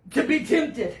there to be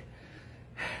tempted.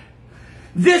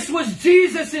 This was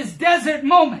Jesus' desert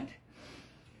moment.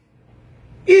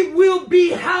 It will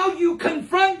be how you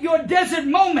confront your desert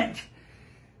moment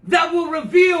that will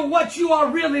reveal what you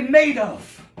are really made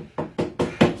of.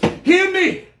 Hear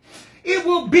me. It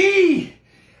will be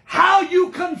how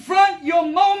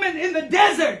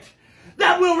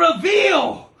will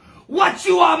reveal what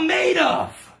you are made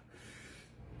of.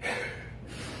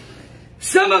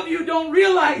 Some of you don't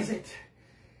realize it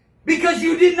because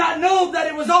you did not know that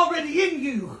it was already in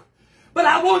you. But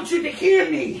I want you to hear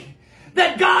me,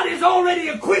 that God has already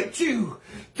equipped you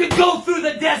to go through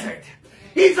the desert.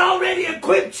 He's already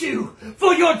equipped you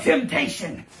for your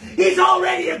temptation. He's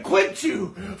already equipped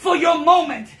you for your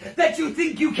moment that you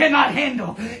think you cannot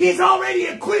handle. He's already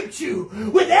equipped you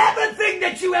with everything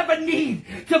that you ever need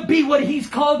to be what He's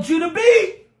called you to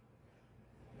be.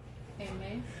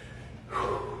 Amen.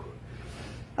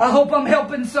 I hope I'm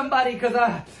helping somebody, because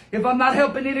if I'm not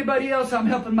helping anybody else, I'm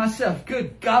helping myself.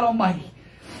 Good God Almighty.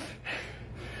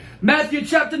 Matthew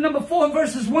chapter number 4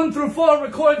 verses 1 through 4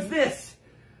 records this.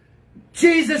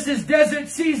 Jesus' desert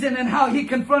season and how He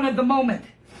confronted the moment.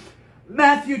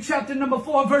 Matthew chapter number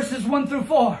 4 verses 1 through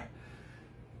 4.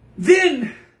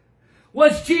 Then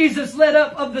was Jesus led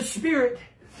up of the Spirit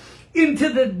into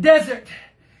the desert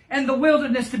and the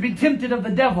wilderness to be tempted of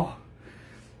the devil.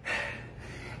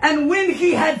 And when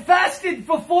He had fasted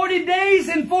for 40 days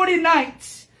and 40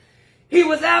 nights, He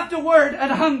was afterward an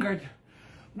hungered.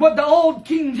 What the old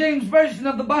King James Version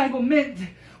of the Bible meant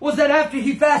was that after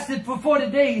He fasted for 40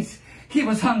 days, He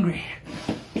was hungry.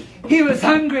 He was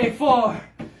hungry for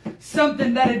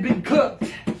something that had been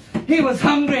cooked. He was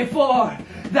hungry for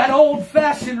that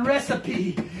old-fashioned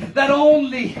recipe that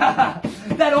only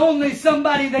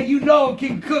somebody that you know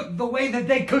can cook the way that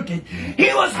they cook it.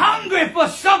 He was hungry for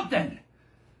something.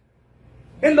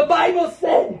 And the Bible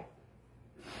said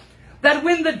that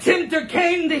when the tempter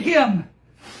came to Him,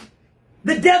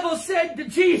 the devil said to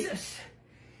Jesus,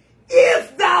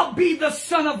 "If thou be the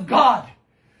Son of God,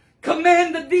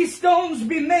 command that these stones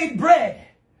be made bread."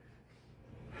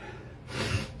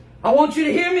 I want you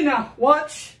to hear me now.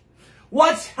 Watch.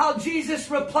 Watch how Jesus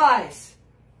replies.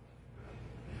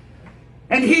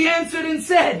 And He answered and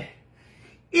said,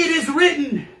 "It is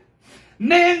written,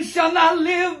 man shall not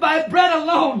live by bread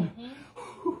alone,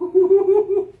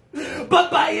 but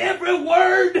by every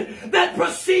word that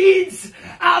proceeds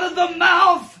out of the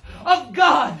mouth of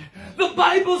God." The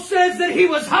Bible says that He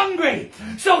was hungry,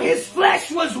 so His flesh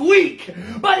was weak.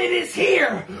 But it is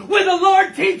here where the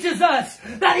Lord teaches us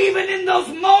that even in those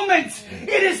moments,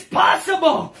 it is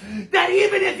possible that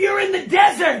even if you're in the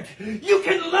desert, you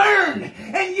can learn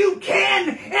and you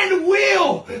can and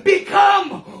will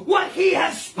become what He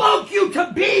has spoke you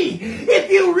to be.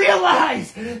 If you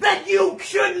realize that you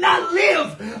should not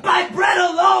live by bread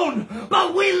alone,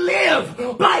 but we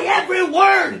live by every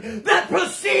word that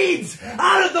proceeds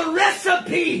out of the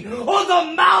recipe or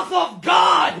the mouth of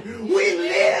God. We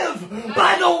live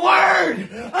by the word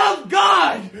of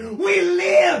God. We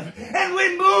live and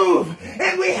we move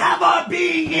and we have our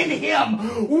being in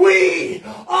Him. We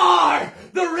are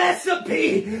the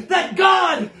recipe that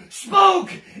God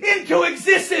spoke into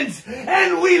existence,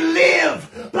 and we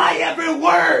live by every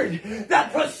word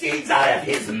that proceeds out of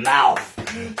His mouth.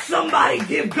 Somebody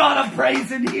give God a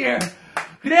praise in here.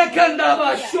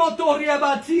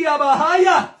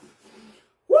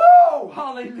 Woo!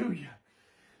 Hallelujah.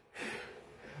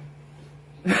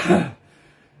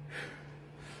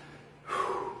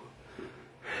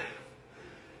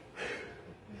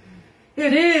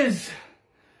 It is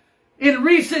in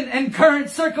recent and current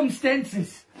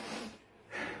circumstances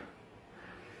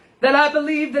that I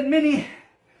believe that many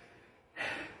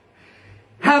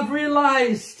have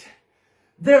realized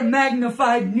their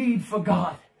magnified need for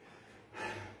God.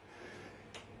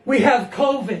 We have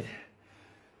COVID.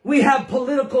 We have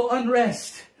political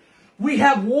unrest. We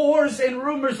have wars and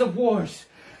rumors of wars.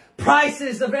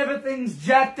 Prices of everything's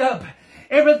jacked up.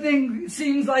 Everything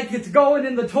seems like it's going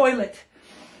in the toilet.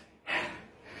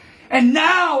 And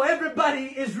now everybody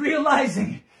is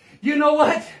realizing, you know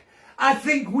what? I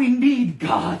think we need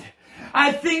God.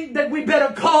 I think that we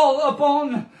better call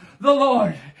upon the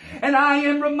Lord. And I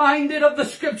am reminded of the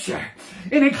scripture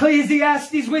in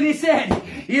Ecclesiastes when he said,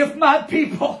 if my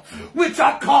people, which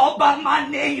are called by my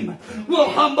name, will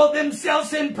humble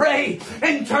themselves and pray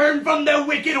and turn from their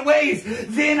wicked ways,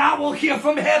 then I will hear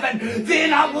from heaven.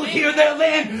 Then I will hear their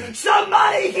land.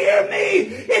 Somebody hear me.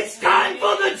 It's time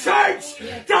for the church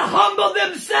to humble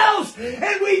themselves,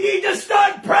 and we need to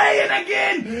start praying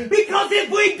again, because if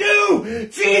we do,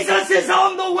 Jesus is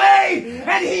on the way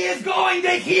and He is going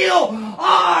to heal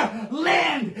our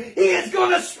land. He is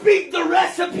going to speak the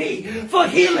recipe for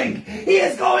healing. He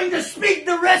is going to speak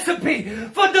the recipe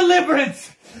for deliverance.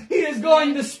 He is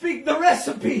going to speak the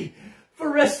recipe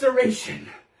for restoration.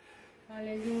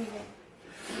 Hallelujah.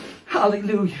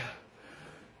 Hallelujah.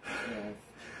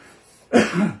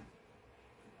 Yes.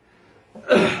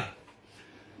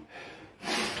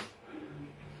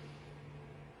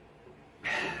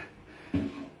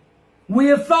 We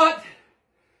have thought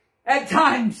at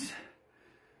times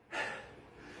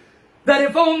that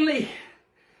if only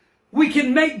we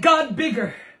can make God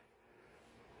bigger,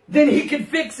 then He can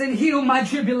fix and heal my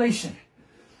tribulation.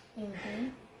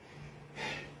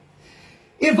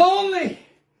 If only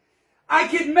I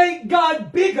could make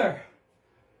God bigger.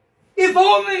 If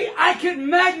only I could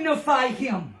magnify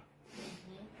Him.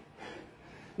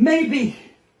 Maybe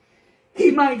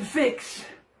He might fix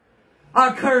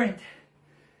our current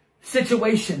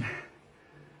situation.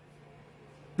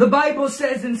 The Bible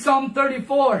says in Psalm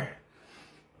 34,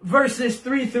 verses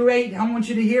 3 through 8, I want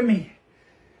you to hear me.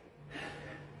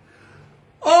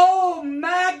 Oh,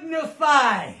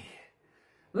 magnify.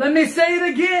 Let me say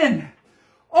it again.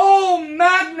 Oh,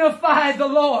 magnify the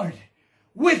Lord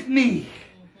with me.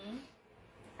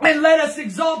 And let us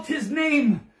exalt His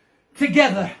name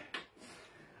together.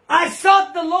 I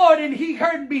sought the Lord and He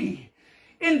heard me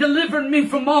and delivered me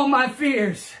from all my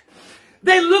fears.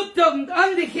 They looked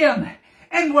unto Him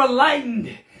and were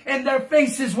lightened, and their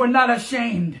faces were not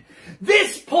ashamed.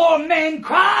 This poor man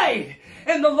cried,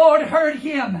 and the Lord heard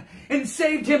him and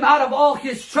saved him out of all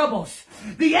his troubles.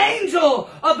 The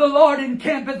angel of the Lord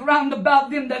encampeth round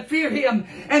about them that fear Him,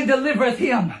 and delivereth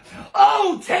him.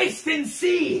 Oh, taste and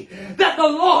see that the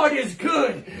Lord is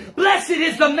good. Blessed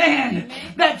is the man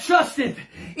that trusteth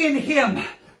in Him.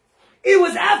 It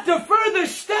was after further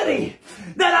study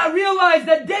that I realized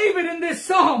that David in this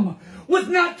psalm was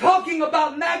not talking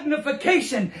about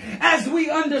magnification as we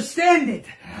understand it.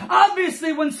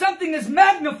 Obviously, when something is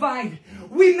magnified,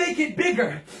 we make it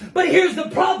bigger. But here's the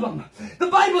problem. The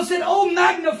Bible said, oh,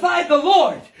 magnify the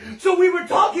Lord. So we were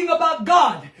talking about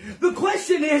God. The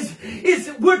question is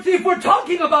if we're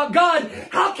talking about God,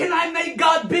 how can I make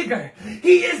God bigger?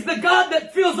 He is the God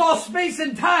that fills all space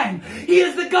and time. He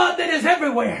is the God that is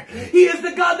everywhere. He is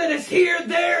the God that is here,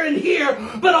 there, and here,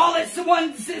 but all at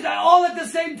the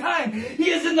same time. He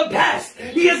is in the past.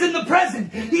 He is in the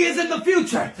present. He is in the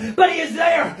future. But He is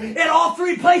there in all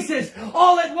three places,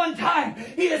 all at one time.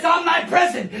 He is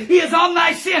omnipresent. He is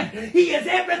omniscient. He is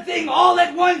everything all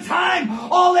at one time,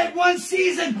 all at one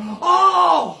season,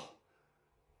 all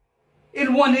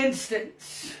in one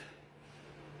instance.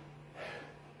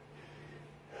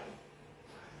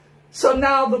 So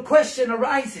now the question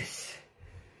arises.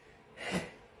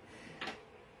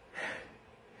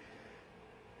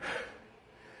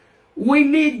 We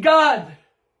need God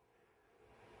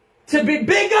to be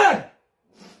bigger.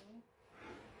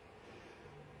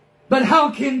 But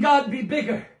how can God be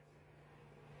bigger?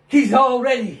 He's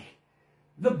already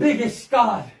the biggest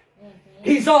God.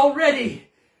 He's already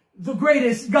the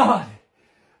greatest God.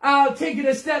 I'll take it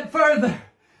a step further.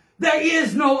 There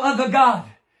is no other God.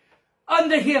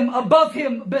 Under Him, above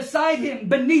Him, beside Him,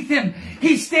 beneath Him.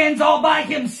 He stands all by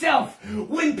Himself.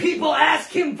 When people ask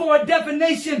Him for a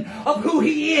definition of who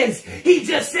He is, He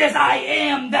just says, I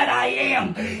am that I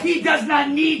am. He does not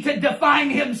need to define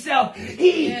Himself.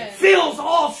 He fills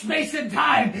all space and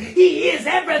time. He is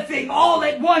everything all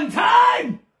at one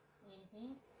time.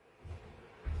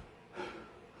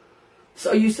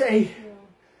 So you say,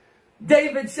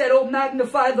 David said, oh,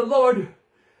 magnify the Lord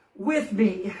with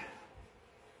me.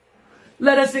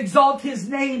 Let us exalt His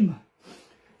name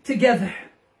together.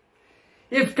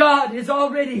 If God is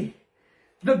already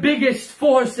the biggest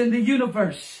force in the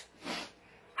universe,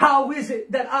 how is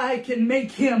it that I can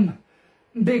make Him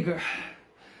bigger?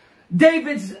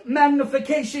 David's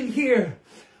magnification here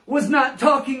was not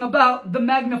talking about the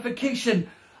magnification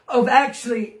of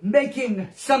actually making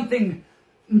something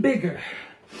bigger.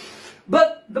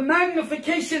 But the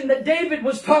magnification that David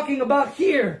was talking about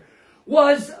here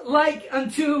was like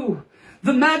unto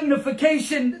the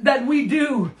magnification that we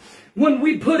do when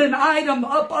we put an item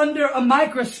up under a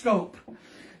microscope.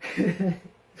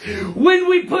 When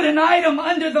we put an item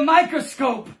under the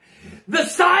microscope, the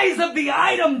size of the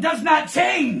item does not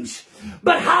change,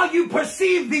 but how you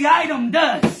perceive the item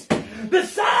does. The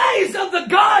size of the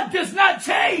God does not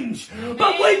change.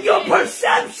 But when your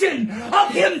perception of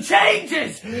Him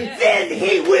changes, then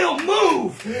He will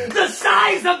move. The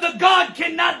size of the God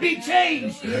cannot be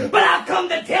changed. But I've come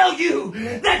to tell you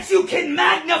that you can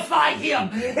magnify Him.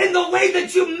 And the way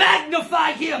that you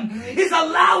magnify Him is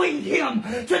allowing Him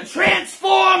to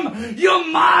transform your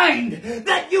mind,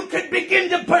 that you could begin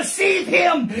to perceive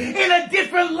Him in a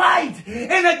different light,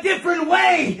 in a different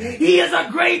way. He is a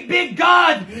great big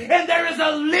God, and there is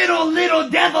a little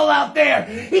devil out there.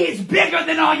 He's bigger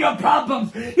than all your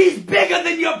problems. He's bigger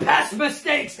than your past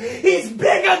mistakes. He's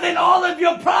bigger than all of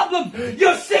your problems,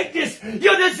 your sickness,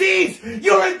 your disease,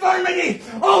 your infirmity.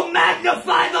 Oh,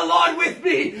 magnify the Lord with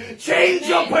me. Change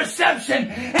your perception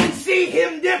and see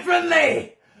Him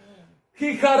differently.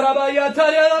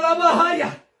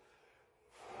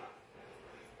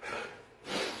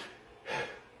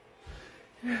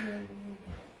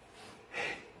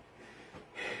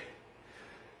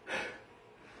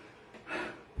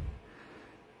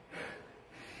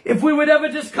 If we would ever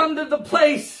just come to the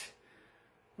place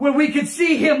where we could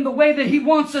see Him the way that He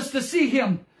wants us to see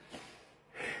Him,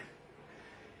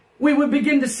 we would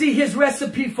begin to see His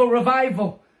recipe for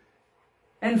revival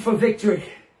and for victory.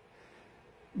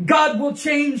 God will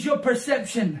change your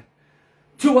perception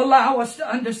to allow us to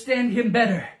understand Him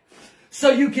better, so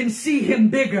you can see Him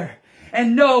bigger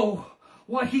and know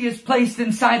what He has placed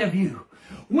inside of you.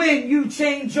 When you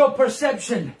change your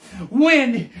perception,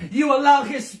 when you allow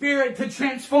His Spirit to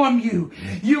transform you,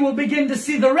 you will begin to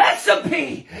see the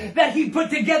recipe that He put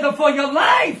together for your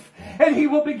life. And He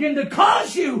will begin to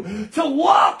cause you to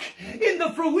walk in the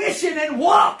fruition and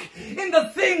walk in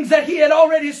the things that He had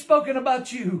already spoken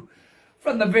about you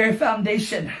from the very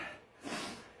foundation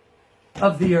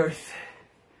of the earth.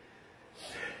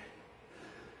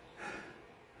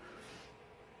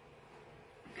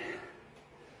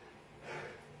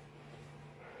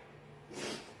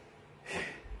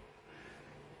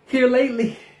 Here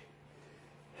lately,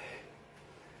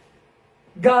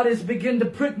 God has begun to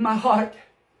prick my heart.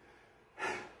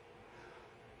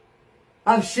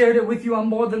 I've shared it with you on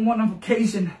more than one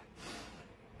occasion.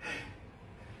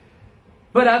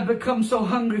 But I've become so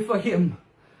hungry for Him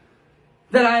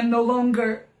that I am no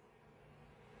longer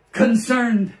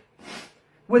concerned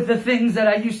with the things that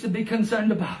I used to be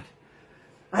concerned about.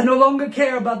 I no longer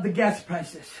care about the gas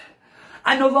prices.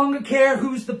 I no longer care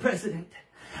who's the president.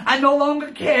 I no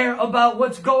longer care about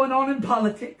what's going on in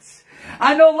politics.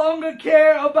 I no longer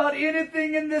care about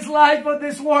anything in this life or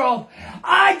this world.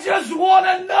 I just want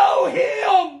to know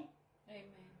Him. Amen.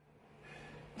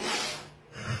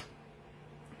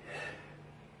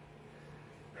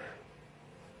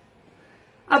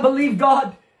 I believe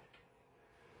God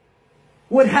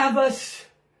would have us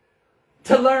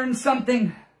to learn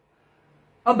something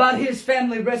about His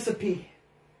family recipe.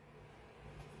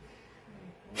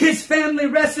 His family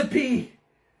recipe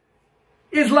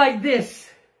is like this.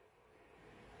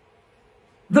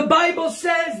 The Bible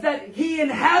says that He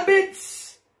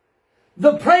inhabits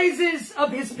the praises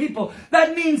of His people.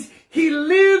 That means He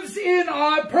lives in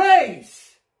our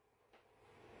praise.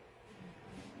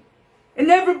 And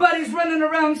everybody's running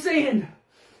around saying,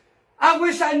 I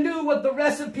wish I knew what the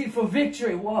recipe for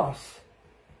victory was.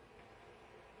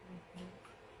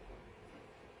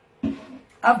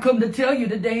 I've come to tell you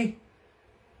today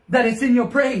that it's in your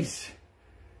praise.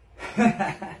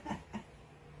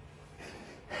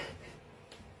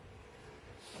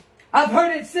 I've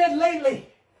heard it said lately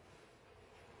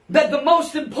that the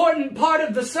most important part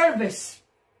of the service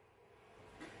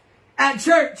at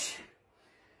church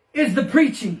is the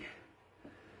preaching.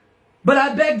 But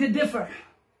I beg to differ.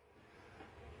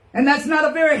 And that's not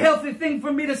a very healthy thing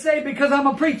for me to say because I'm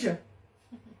a preacher.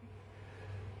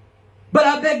 But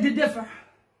I beg to differ.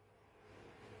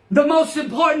 The most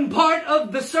important part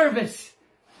of the service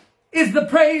is the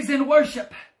praise and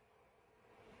worship.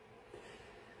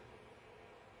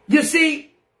 You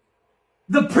see,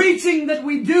 the preaching that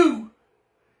we do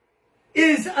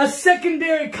is a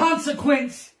secondary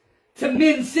consequence to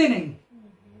men sinning.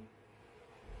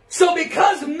 So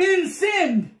because men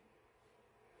sinned,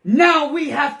 now we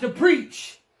have to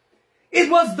preach.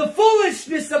 It was the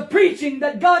foolishness of preaching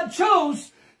that God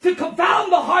chose to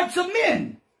confound the hearts of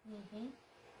men.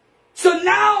 So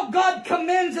now God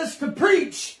commands us to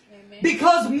preach. Amen.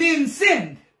 Because men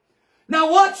sinned. Now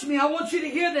watch me. I want you to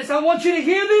hear this. I want you to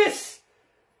hear this.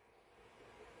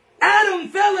 Adam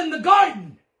fell in the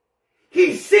garden.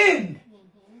 He sinned.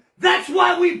 That's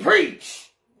why we preach.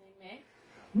 Amen.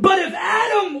 But if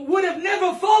Adam would have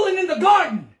never fallen in the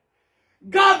garden,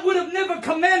 God would have never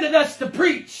commanded us to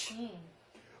preach.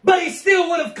 But He still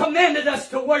would have commanded us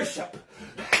to worship.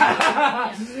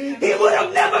 He would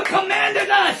have never commanded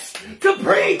us to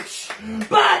preach,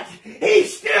 but He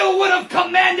still would have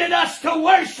commanded us to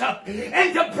worship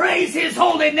and to praise His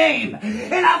holy name.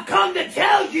 And I've come to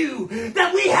tell you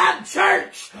that we have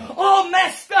church all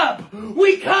messed up.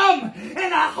 We come,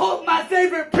 and I hope my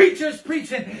favorite preacher's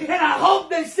preaching, and I hope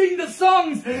they sing the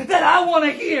songs that I want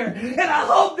to hear, and I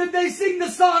hope that they sing the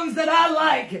songs that I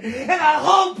like, and I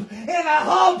hope, and I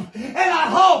hope, and I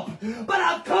hope But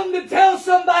I've come to tell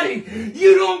somebody,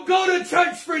 you don't go to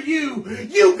church for you.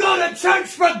 You go to church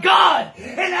for God.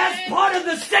 And as part of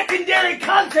the secondary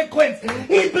consequence,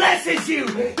 He blesses you.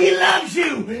 He loves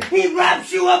you. He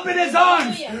wraps you up in His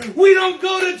arms. We don't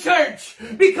go to church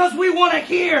because we want to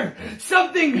hear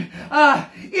something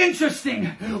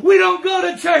interesting. We don't go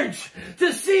to church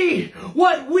to see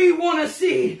what we want to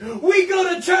see. We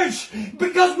go to church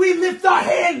because we lift our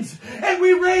hands and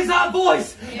we raise our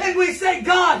voice and we say,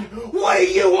 God, what do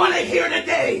you want to hear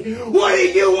today? What do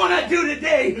you want to do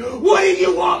today? What do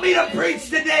you want me to preach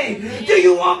today? Do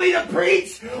you want me to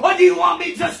preach or do you want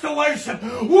me just to worship?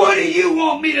 What do you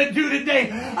want me to do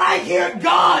today? I hear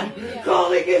God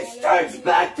calling His church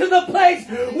back to the place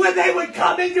where they would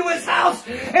come into His house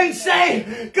and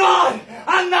say, God,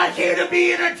 I'm not here to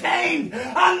be entertained.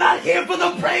 I'm not here for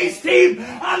the praise team.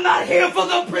 I'm not here for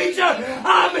the preacher.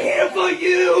 I'm here for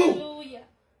you.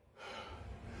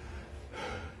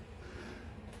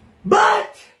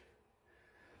 But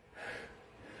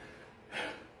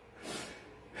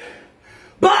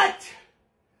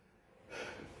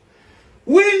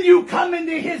when you come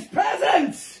into His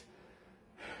presence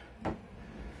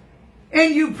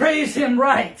and you praise Him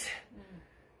right,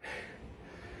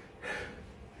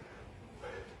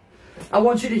 I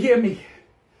want you to hear me.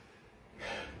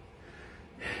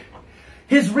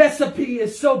 His recipe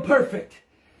is so perfect.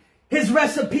 His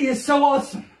recipe is so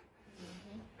awesome.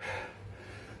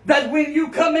 That when you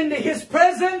come into His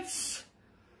presence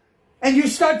and you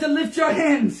start to lift your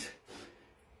hands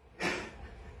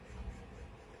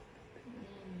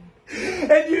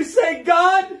and you say,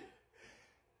 God,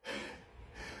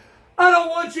 I don't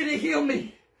want you to heal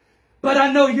me, but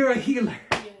I know you're a healer.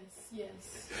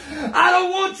 I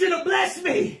don't want you to bless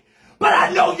me, but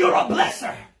I know you're a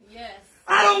blesser.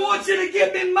 I don't want you to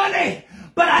give me money,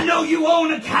 but I know you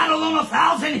own a cattle on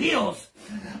 1,000 hills.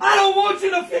 I don't want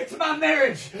you to fix my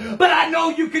marriage, but I know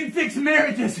you can fix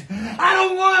marriages.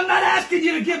 I'm not asking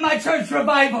you to give my church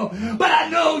revival, but I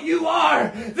know you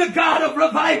are the God of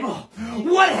revival.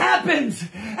 What happens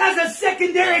as a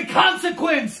secondary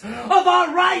consequence of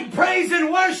our right praise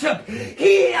and worship?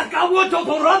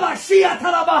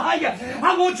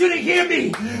 I want you to hear me,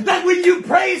 that when you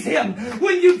praise Him,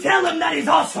 when you tell Him that He's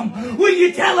awesome, when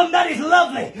you tell Him that He's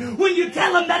lovely, when you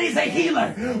tell Him that He's a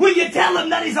healer, when you tell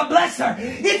Him that He's a blesser,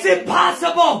 it's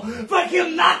impossible for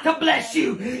Him not to bless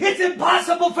you. It's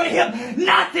impossible for Him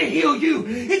not to heal you.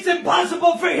 It's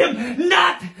impossible for Him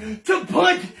not to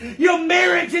put your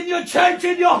marriage and your church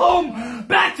and your home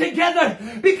back together.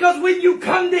 Because when you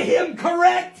come to Him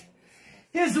correct,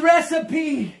 His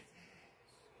recipe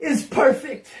is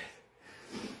perfect.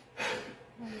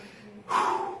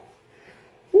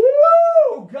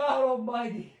 Woo! God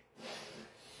Almighty.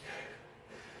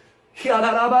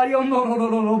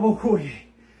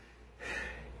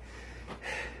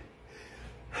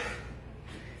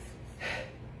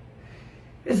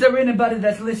 Is there anybody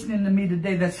that's listening to me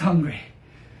today that's hungry?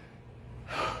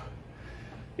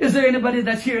 Is there anybody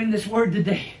that's hearing this word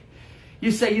today?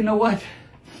 You say, you know what?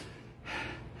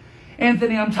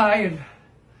 Anthony, I'm tired.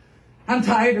 I'm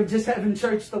tired of just having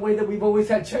church the way that we've always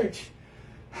had church.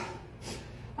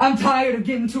 I'm tired of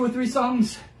getting 2 or 3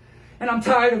 songs. And I'm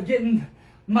tired of getting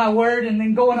my word and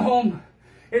then going home.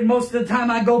 And most of the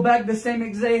time I go back the same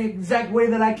exact way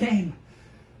that I came.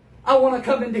 I want to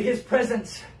come into His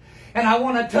presence. And I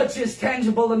want to touch His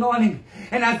tangible anointing.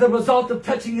 And as the result of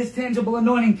touching His tangible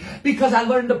anointing, because I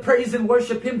learned to praise and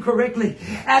worship Him correctly,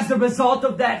 as the result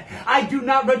of that, I do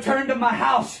not return to my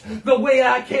house the way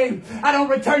I came. I don't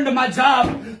return to my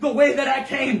job the way that I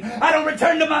came. I don't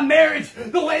return to my marriage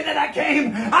the way that I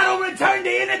came. I don't return to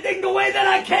anything the way that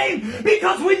I came.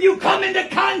 Because when you come into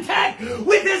contact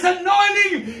with His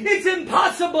anointing, it's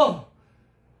impossible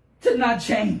to not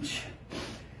change.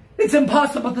 It's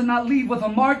impossible to not leave with a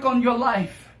mark on your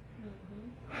life.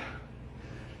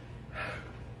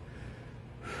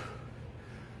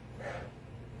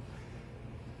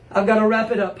 I've got to wrap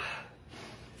it up.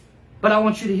 But I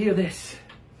want you to hear this.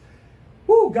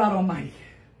 Oh, God Almighty.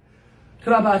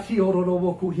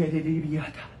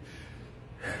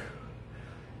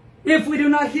 If we do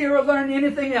not hear or learn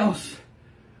anything else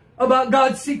about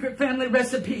God's secret family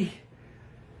recipe,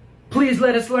 please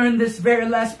let us learn this very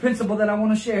last principle that I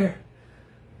want to share.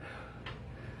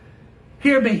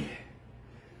 Hear me.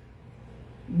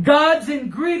 God's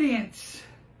ingredients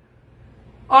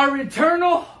are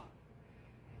eternal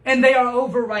and they are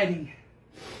overriding.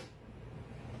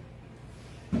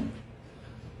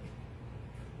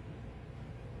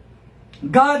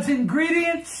 God's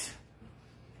ingredients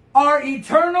are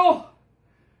eternal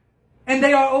and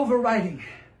they are overriding.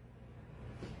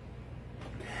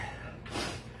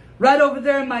 Right over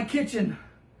there in my kitchen,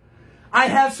 I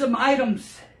have some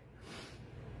items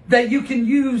that you can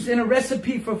use in a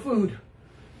recipe for food.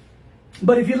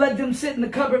 But if you let them sit in the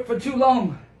cupboard for too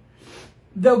long,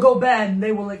 they'll go bad and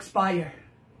they will expire.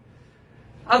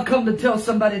 I've come to tell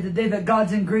somebody today that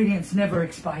God's ingredients never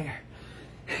expire.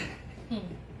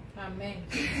 Amen.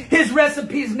 His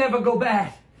recipes never go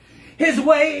bad. His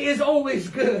way is always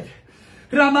good.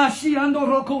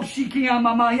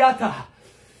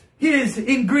 His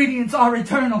ingredients are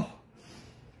eternal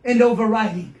and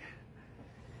overriding.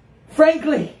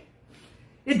 Frankly,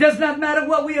 it does not matter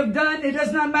what we have done. It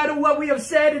does not matter what we have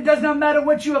said. It does not matter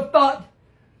what you have thought.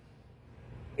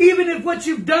 Even if what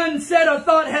you've done, said, or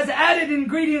thought has added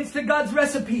ingredients to God's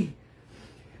recipe,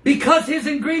 because His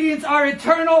ingredients are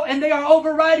eternal and they are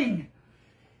overriding,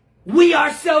 we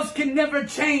ourselves can never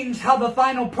change how the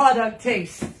final product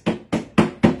tastes.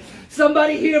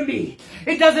 Somebody hear me.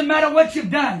 It doesn't matter what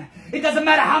you've done. It doesn't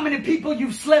matter how many people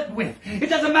you've slept with. It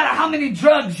doesn't matter how many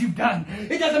drugs you've done.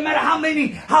 It doesn't matter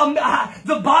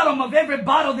the bottom of every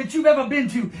bottle that you've ever been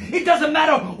to. It doesn't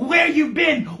matter where you've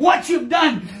been, what you've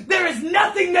done. There is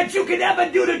nothing that you can ever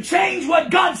do to change what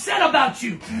God said about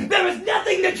you. There is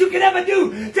nothing that you can ever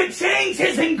do to change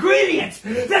His ingredients.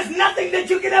 There's nothing that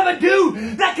you can ever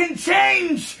do that can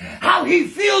change how He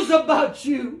feels about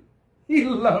you. He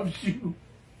loves you.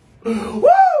 Woo!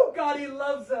 God, He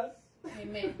loves us.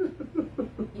 Amen.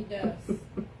 He does.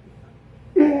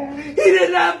 He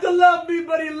didn't have to love me,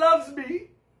 but He loves me.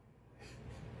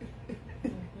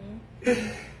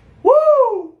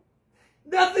 Woo!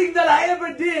 Nothing that I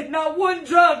ever did, not one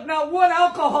drug, not one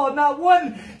alcohol, not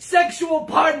one sexual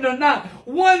partner, not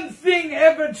one thing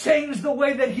ever changed the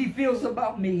way that He feels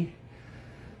about me.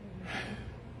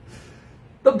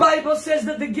 The Bible says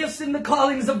that the gifts and the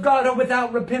callings of God are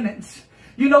without repentance.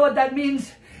 You know what that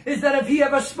means? Is that if He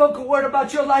ever spoke a word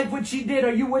about your life, which He did,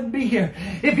 or you wouldn't be here.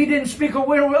 If He didn't speak a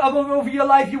word over your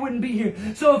life, you wouldn't be here.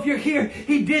 So if you're here,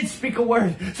 He did speak a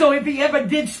word. So if He ever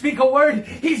did speak a word,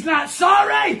 He's not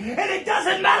sorry. And it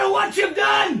doesn't matter what you've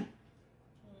done.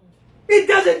 It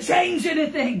doesn't change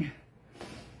anything.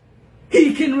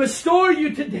 He can restore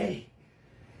you today.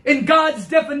 And God's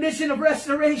definition of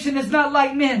restoration is not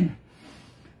like men.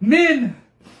 Men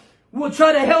will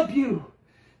try to help you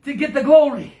to get the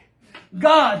glory.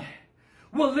 God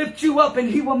will lift you up and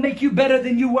He will make you better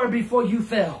than you were before you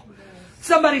fell.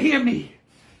 Somebody hear me.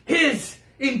 His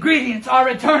ingredients are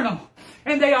eternal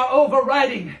and they are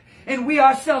overriding, and we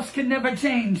ourselves can never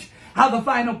change how the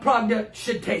final product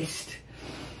should taste.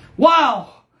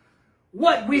 Wow!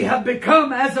 What we have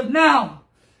become as of now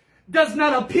does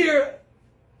not appear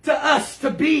to us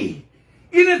to be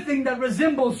anything that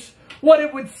resembles what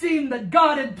it would seem that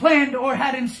God had planned or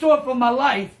had in store for my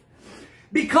life.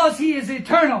 Because He is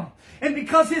eternal and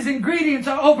because His ingredients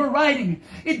are overriding,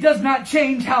 it does not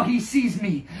change how He sees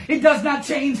me. It does not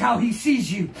change how He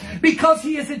sees you. Because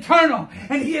He is eternal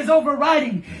and He is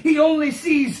overriding, He only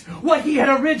sees what He had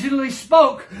originally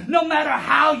spoke, no matter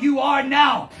how you are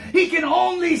now. He can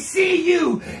only see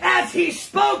you as He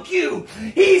spoke you.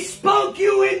 He spoke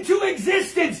you into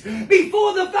existence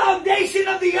before the foundation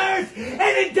of the earth. And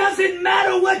it doesn't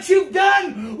matter what you've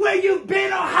done, where you've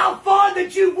been, or how far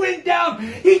that you went down.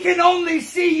 He can only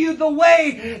see you the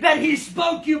way that He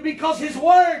spoke you, because His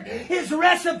word, His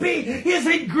recipe, His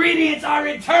ingredients are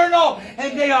eternal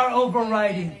and they are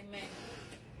overriding.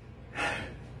 Amen.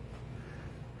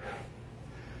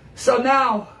 So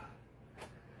now,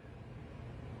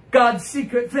 God's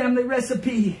secret family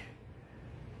recipe,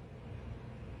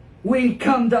 we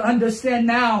come to understand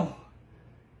now,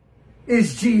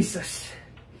 is Jesus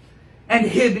and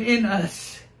Him in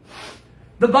us.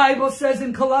 The Bible says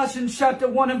in Colossians chapter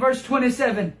 1 and verse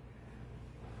 27,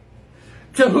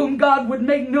 to whom God would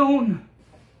make known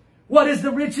what is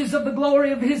the riches of the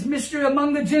glory of His mystery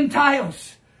among the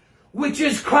Gentiles, which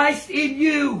is Christ in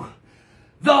you,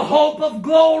 the hope of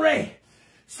glory.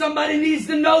 Somebody needs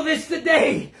to know this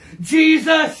today.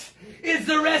 Jesus is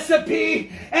the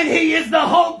recipe and He is the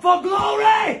hope for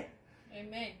glory.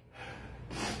 Amen.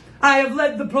 I have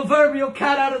let the proverbial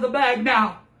cat out of the bag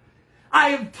now. I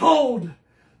have told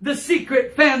the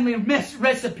secret family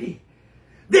recipe.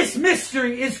 This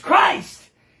mystery is Christ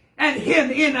and Him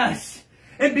in us.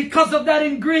 And because of that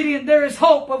ingredient, there is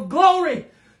hope of glory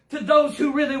to those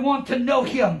who really want to know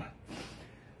Him.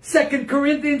 2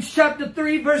 Corinthians chapter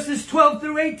 3 verses 12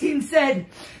 through 18 said,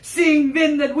 seeing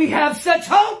then that we have such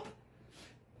hope,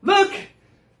 look,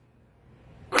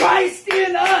 Christ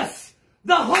in us,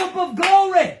 the hope of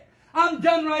glory. I'm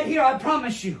done right here, I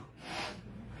promise you.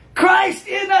 Christ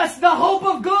in us, the hope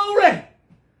of glory.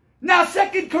 Now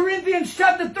 2 Corinthians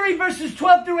chapter 3 verses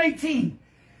 12 through 18.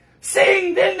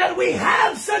 Seeing then that we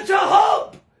have such a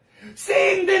hope,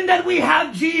 seeing then that we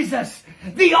have Jesus,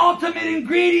 the ultimate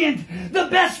ingredient, the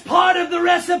best part of the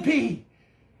recipe,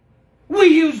 we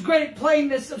use great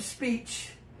plainness of speech.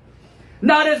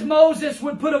 Not as Moses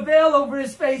would put a veil over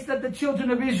his face that the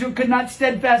children of Israel could not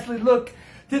steadfastly look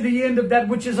to the end of that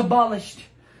which is abolished.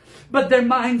 But their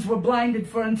minds were blinded,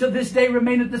 for until this day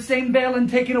remaineth the same veil and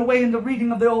taken away in the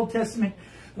reading of the Old Testament,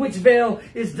 which veil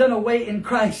is done away in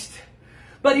Christ.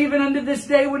 But even unto this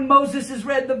day when Moses is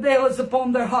read, the veil is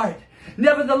upon their heart.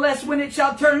 Nevertheless, when it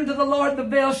shall turn to the Lord, the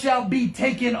veil shall be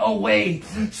taken away.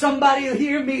 Somebody will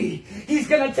hear me. He's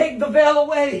going to take the veil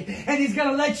away and He's going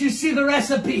to let you see the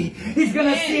recipe. He's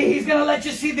going to let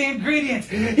you see the ingredients.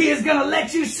 He is going to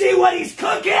let you see what He's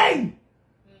cooking.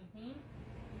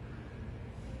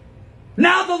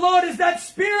 Now the Lord is that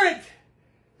Spirit.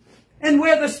 And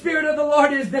where the Spirit of the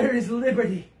Lord is, there is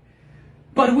liberty.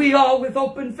 But we all with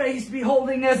open face,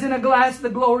 beholding as in a glass the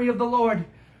glory of the Lord,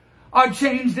 are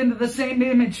changed into the same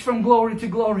image from glory to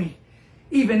glory,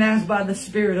 even as by the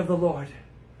Spirit of the Lord.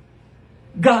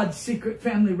 God's secret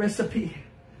family recipe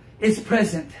is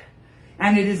present,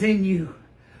 and it is in you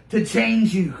to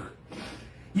change you.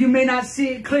 You may not see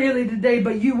it clearly today,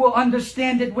 but you will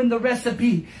understand it when the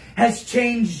recipe has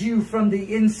changed you from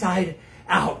the inside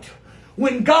out.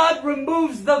 When God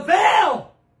removes the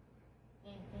veil,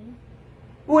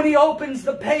 when He opens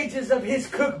the pages of His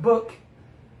cookbook,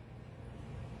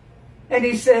 and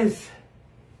He says,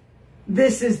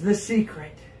 this is the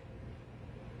secret.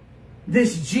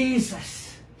 This Jesus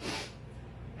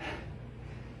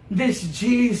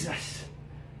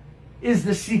is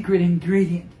the secret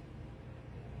ingredient.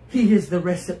 He is the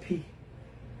recipe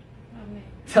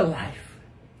to life.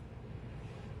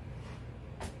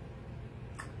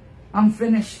 I'm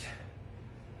finished.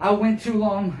 I went too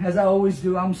long, as I always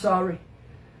do. I'm sorry.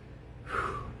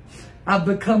 I've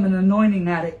become an anointing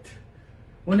addict.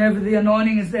 Whenever the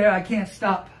anointing is there, I can't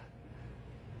stop.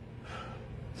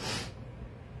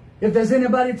 If there's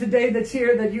anybody today that's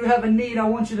here that you have a need, I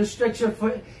want you to stretch your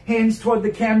hands toward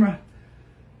the camera.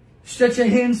 Stretch your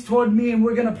hands toward me and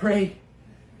we're going to pray.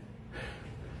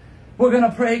 We're going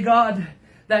to pray, God,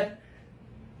 that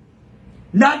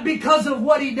not because of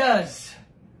what He does,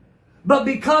 but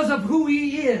because of who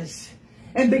He is,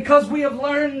 and because we have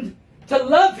learned to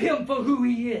love Him for who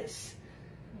He is,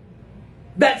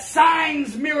 that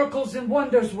signs, miracles, and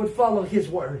wonders would follow His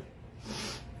word.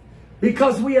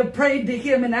 Because we have prayed to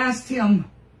Him and asked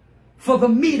Him for the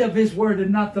meat of His word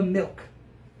and not the milk.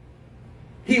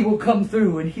 He will come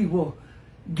through and He will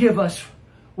give us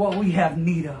what we have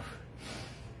need of,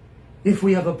 if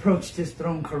we have approached His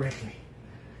throne correctly.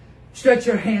 Stretch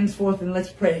your hands forth and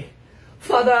let's pray.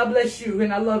 Father, I bless You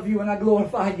and I love You and I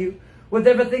glorify You with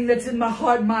everything that's in my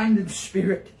heart, mind, and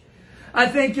spirit. I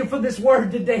thank You for this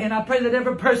word today, and I pray that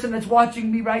every person that's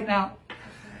watching me right now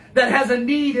that has a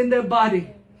need in their body,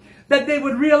 that they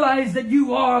would realize that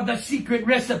You are the secret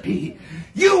recipe.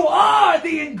 You are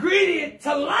the ingredient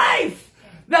to life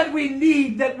that we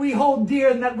need, that we hold dear,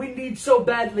 and that we need so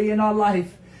badly in our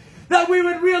life. That we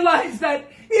would realize that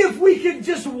if we could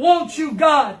just want You,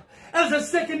 God, as a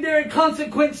secondary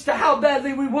consequence to how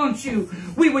badly we want You,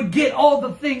 we would get all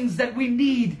the things that we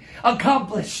need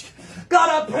accomplished.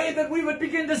 God, I pray that we would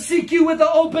begin to seek You with an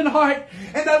open heart,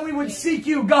 and that we would seek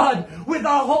You, God, with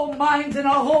our whole minds and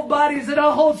our whole bodies and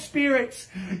our whole spirits.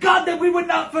 God, that we would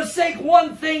not forsake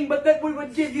one thing, but that we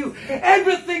would give You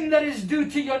everything that is due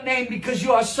to Your name, because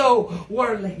You are so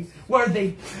worthy.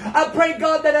 I pray,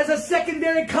 God, that as a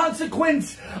secondary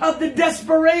consequence of the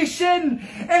desperation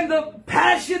and the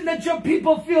passion that Your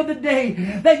people feel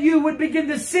today, that You would begin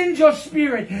to send Your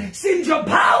Spirit, send Your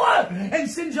power, and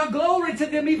send Your glory to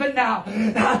them even now.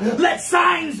 Let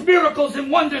signs, miracles,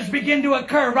 and wonders begin to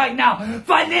occur right now.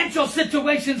 Financial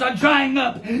situations are drying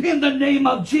up in the name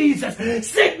of Jesus.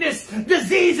 Sickness,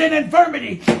 disease, and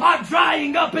infirmity are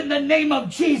drying up in the name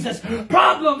of Jesus.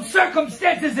 Problems,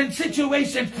 circumstances, and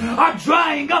situations are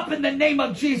drying up in the name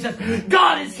of Jesus.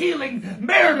 God is healing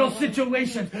marital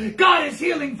situations. God is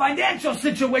healing financial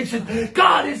situations.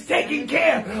 God is taking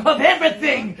care of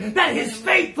everything that His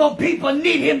faithful people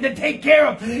need Him to take care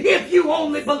of. If you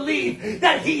only believe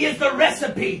that He is the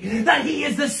recipe, that He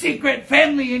is the secret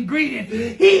family ingredient.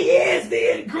 He is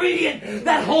the ingredient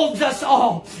that holds us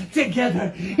all together.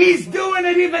 He's doing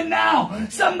it even now.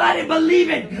 Somebody believe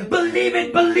it. Believe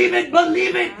it, believe it,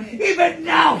 believe it. Even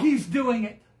now He's doing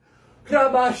it.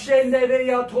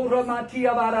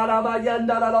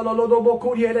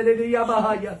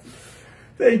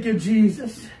 Thank You,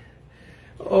 Jesus.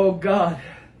 Oh God.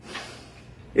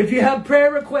 If you have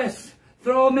prayer requests,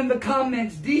 throw them in the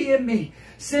comments. DM me.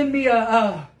 Send me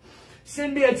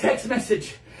send me a text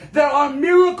message. There are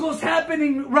miracles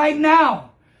happening right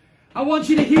now. I want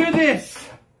you to hear this.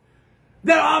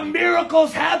 There are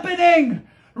miracles happening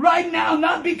right now,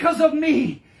 not because of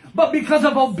me, but because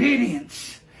of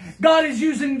obedience. God is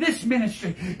using this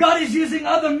ministry. God is using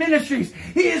other ministries.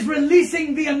 He is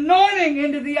releasing the anointing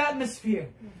into the atmosphere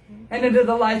and into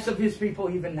the lives of His people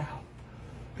even now.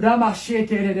 In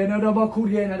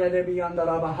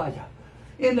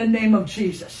the name of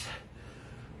Jesus.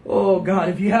 Oh God,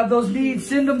 if you have those needs,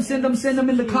 send them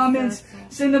in the comments.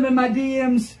 Send them in my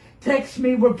DMs. Text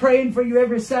me. We're praying for you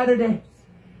every Saturday.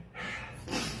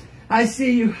 I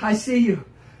see you. I see you.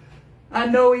 I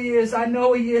know He is. I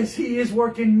know He is. He is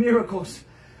working miracles.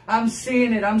 I'm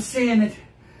seeing it. I'm seeing it.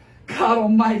 God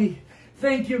Almighty.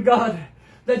 Thank you, God,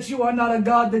 that you are not a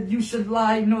God that you should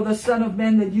lie, nor the Son of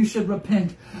Man that you should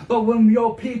repent. But when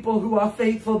your people who are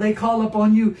faithful, they call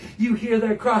upon you, you hear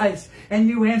their cries and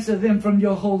you answer them from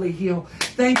your holy hill.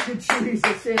 Thank you,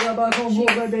 Jesus.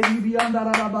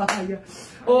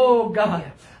 Oh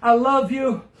God, I love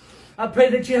you. I pray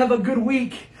that you have a good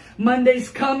week. Monday's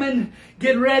coming.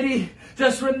 Get ready.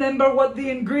 Just remember what the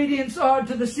ingredients are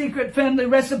to the secret family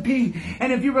recipe.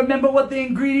 And if you remember what the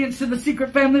ingredients to the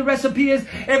secret family recipe is,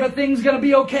 everything's going to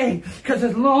be okay. Because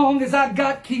as long as I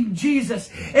got King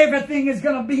Jesus, everything is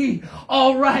going to be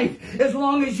all right. As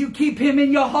long as you keep Him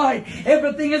in your heart,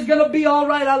 everything is going to be all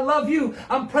right. I love you.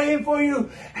 I'm praying for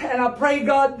you. And I pray,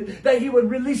 God, that He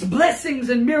would release blessings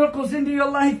and miracles into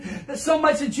your life. So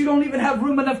much that you don't even have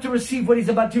room enough to receive what He's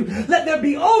about to. Let there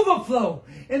be overflow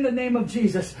in the name of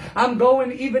Jesus. I'm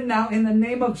going even now in the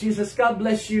name of Jesus. God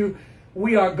bless you.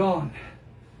 We are gone.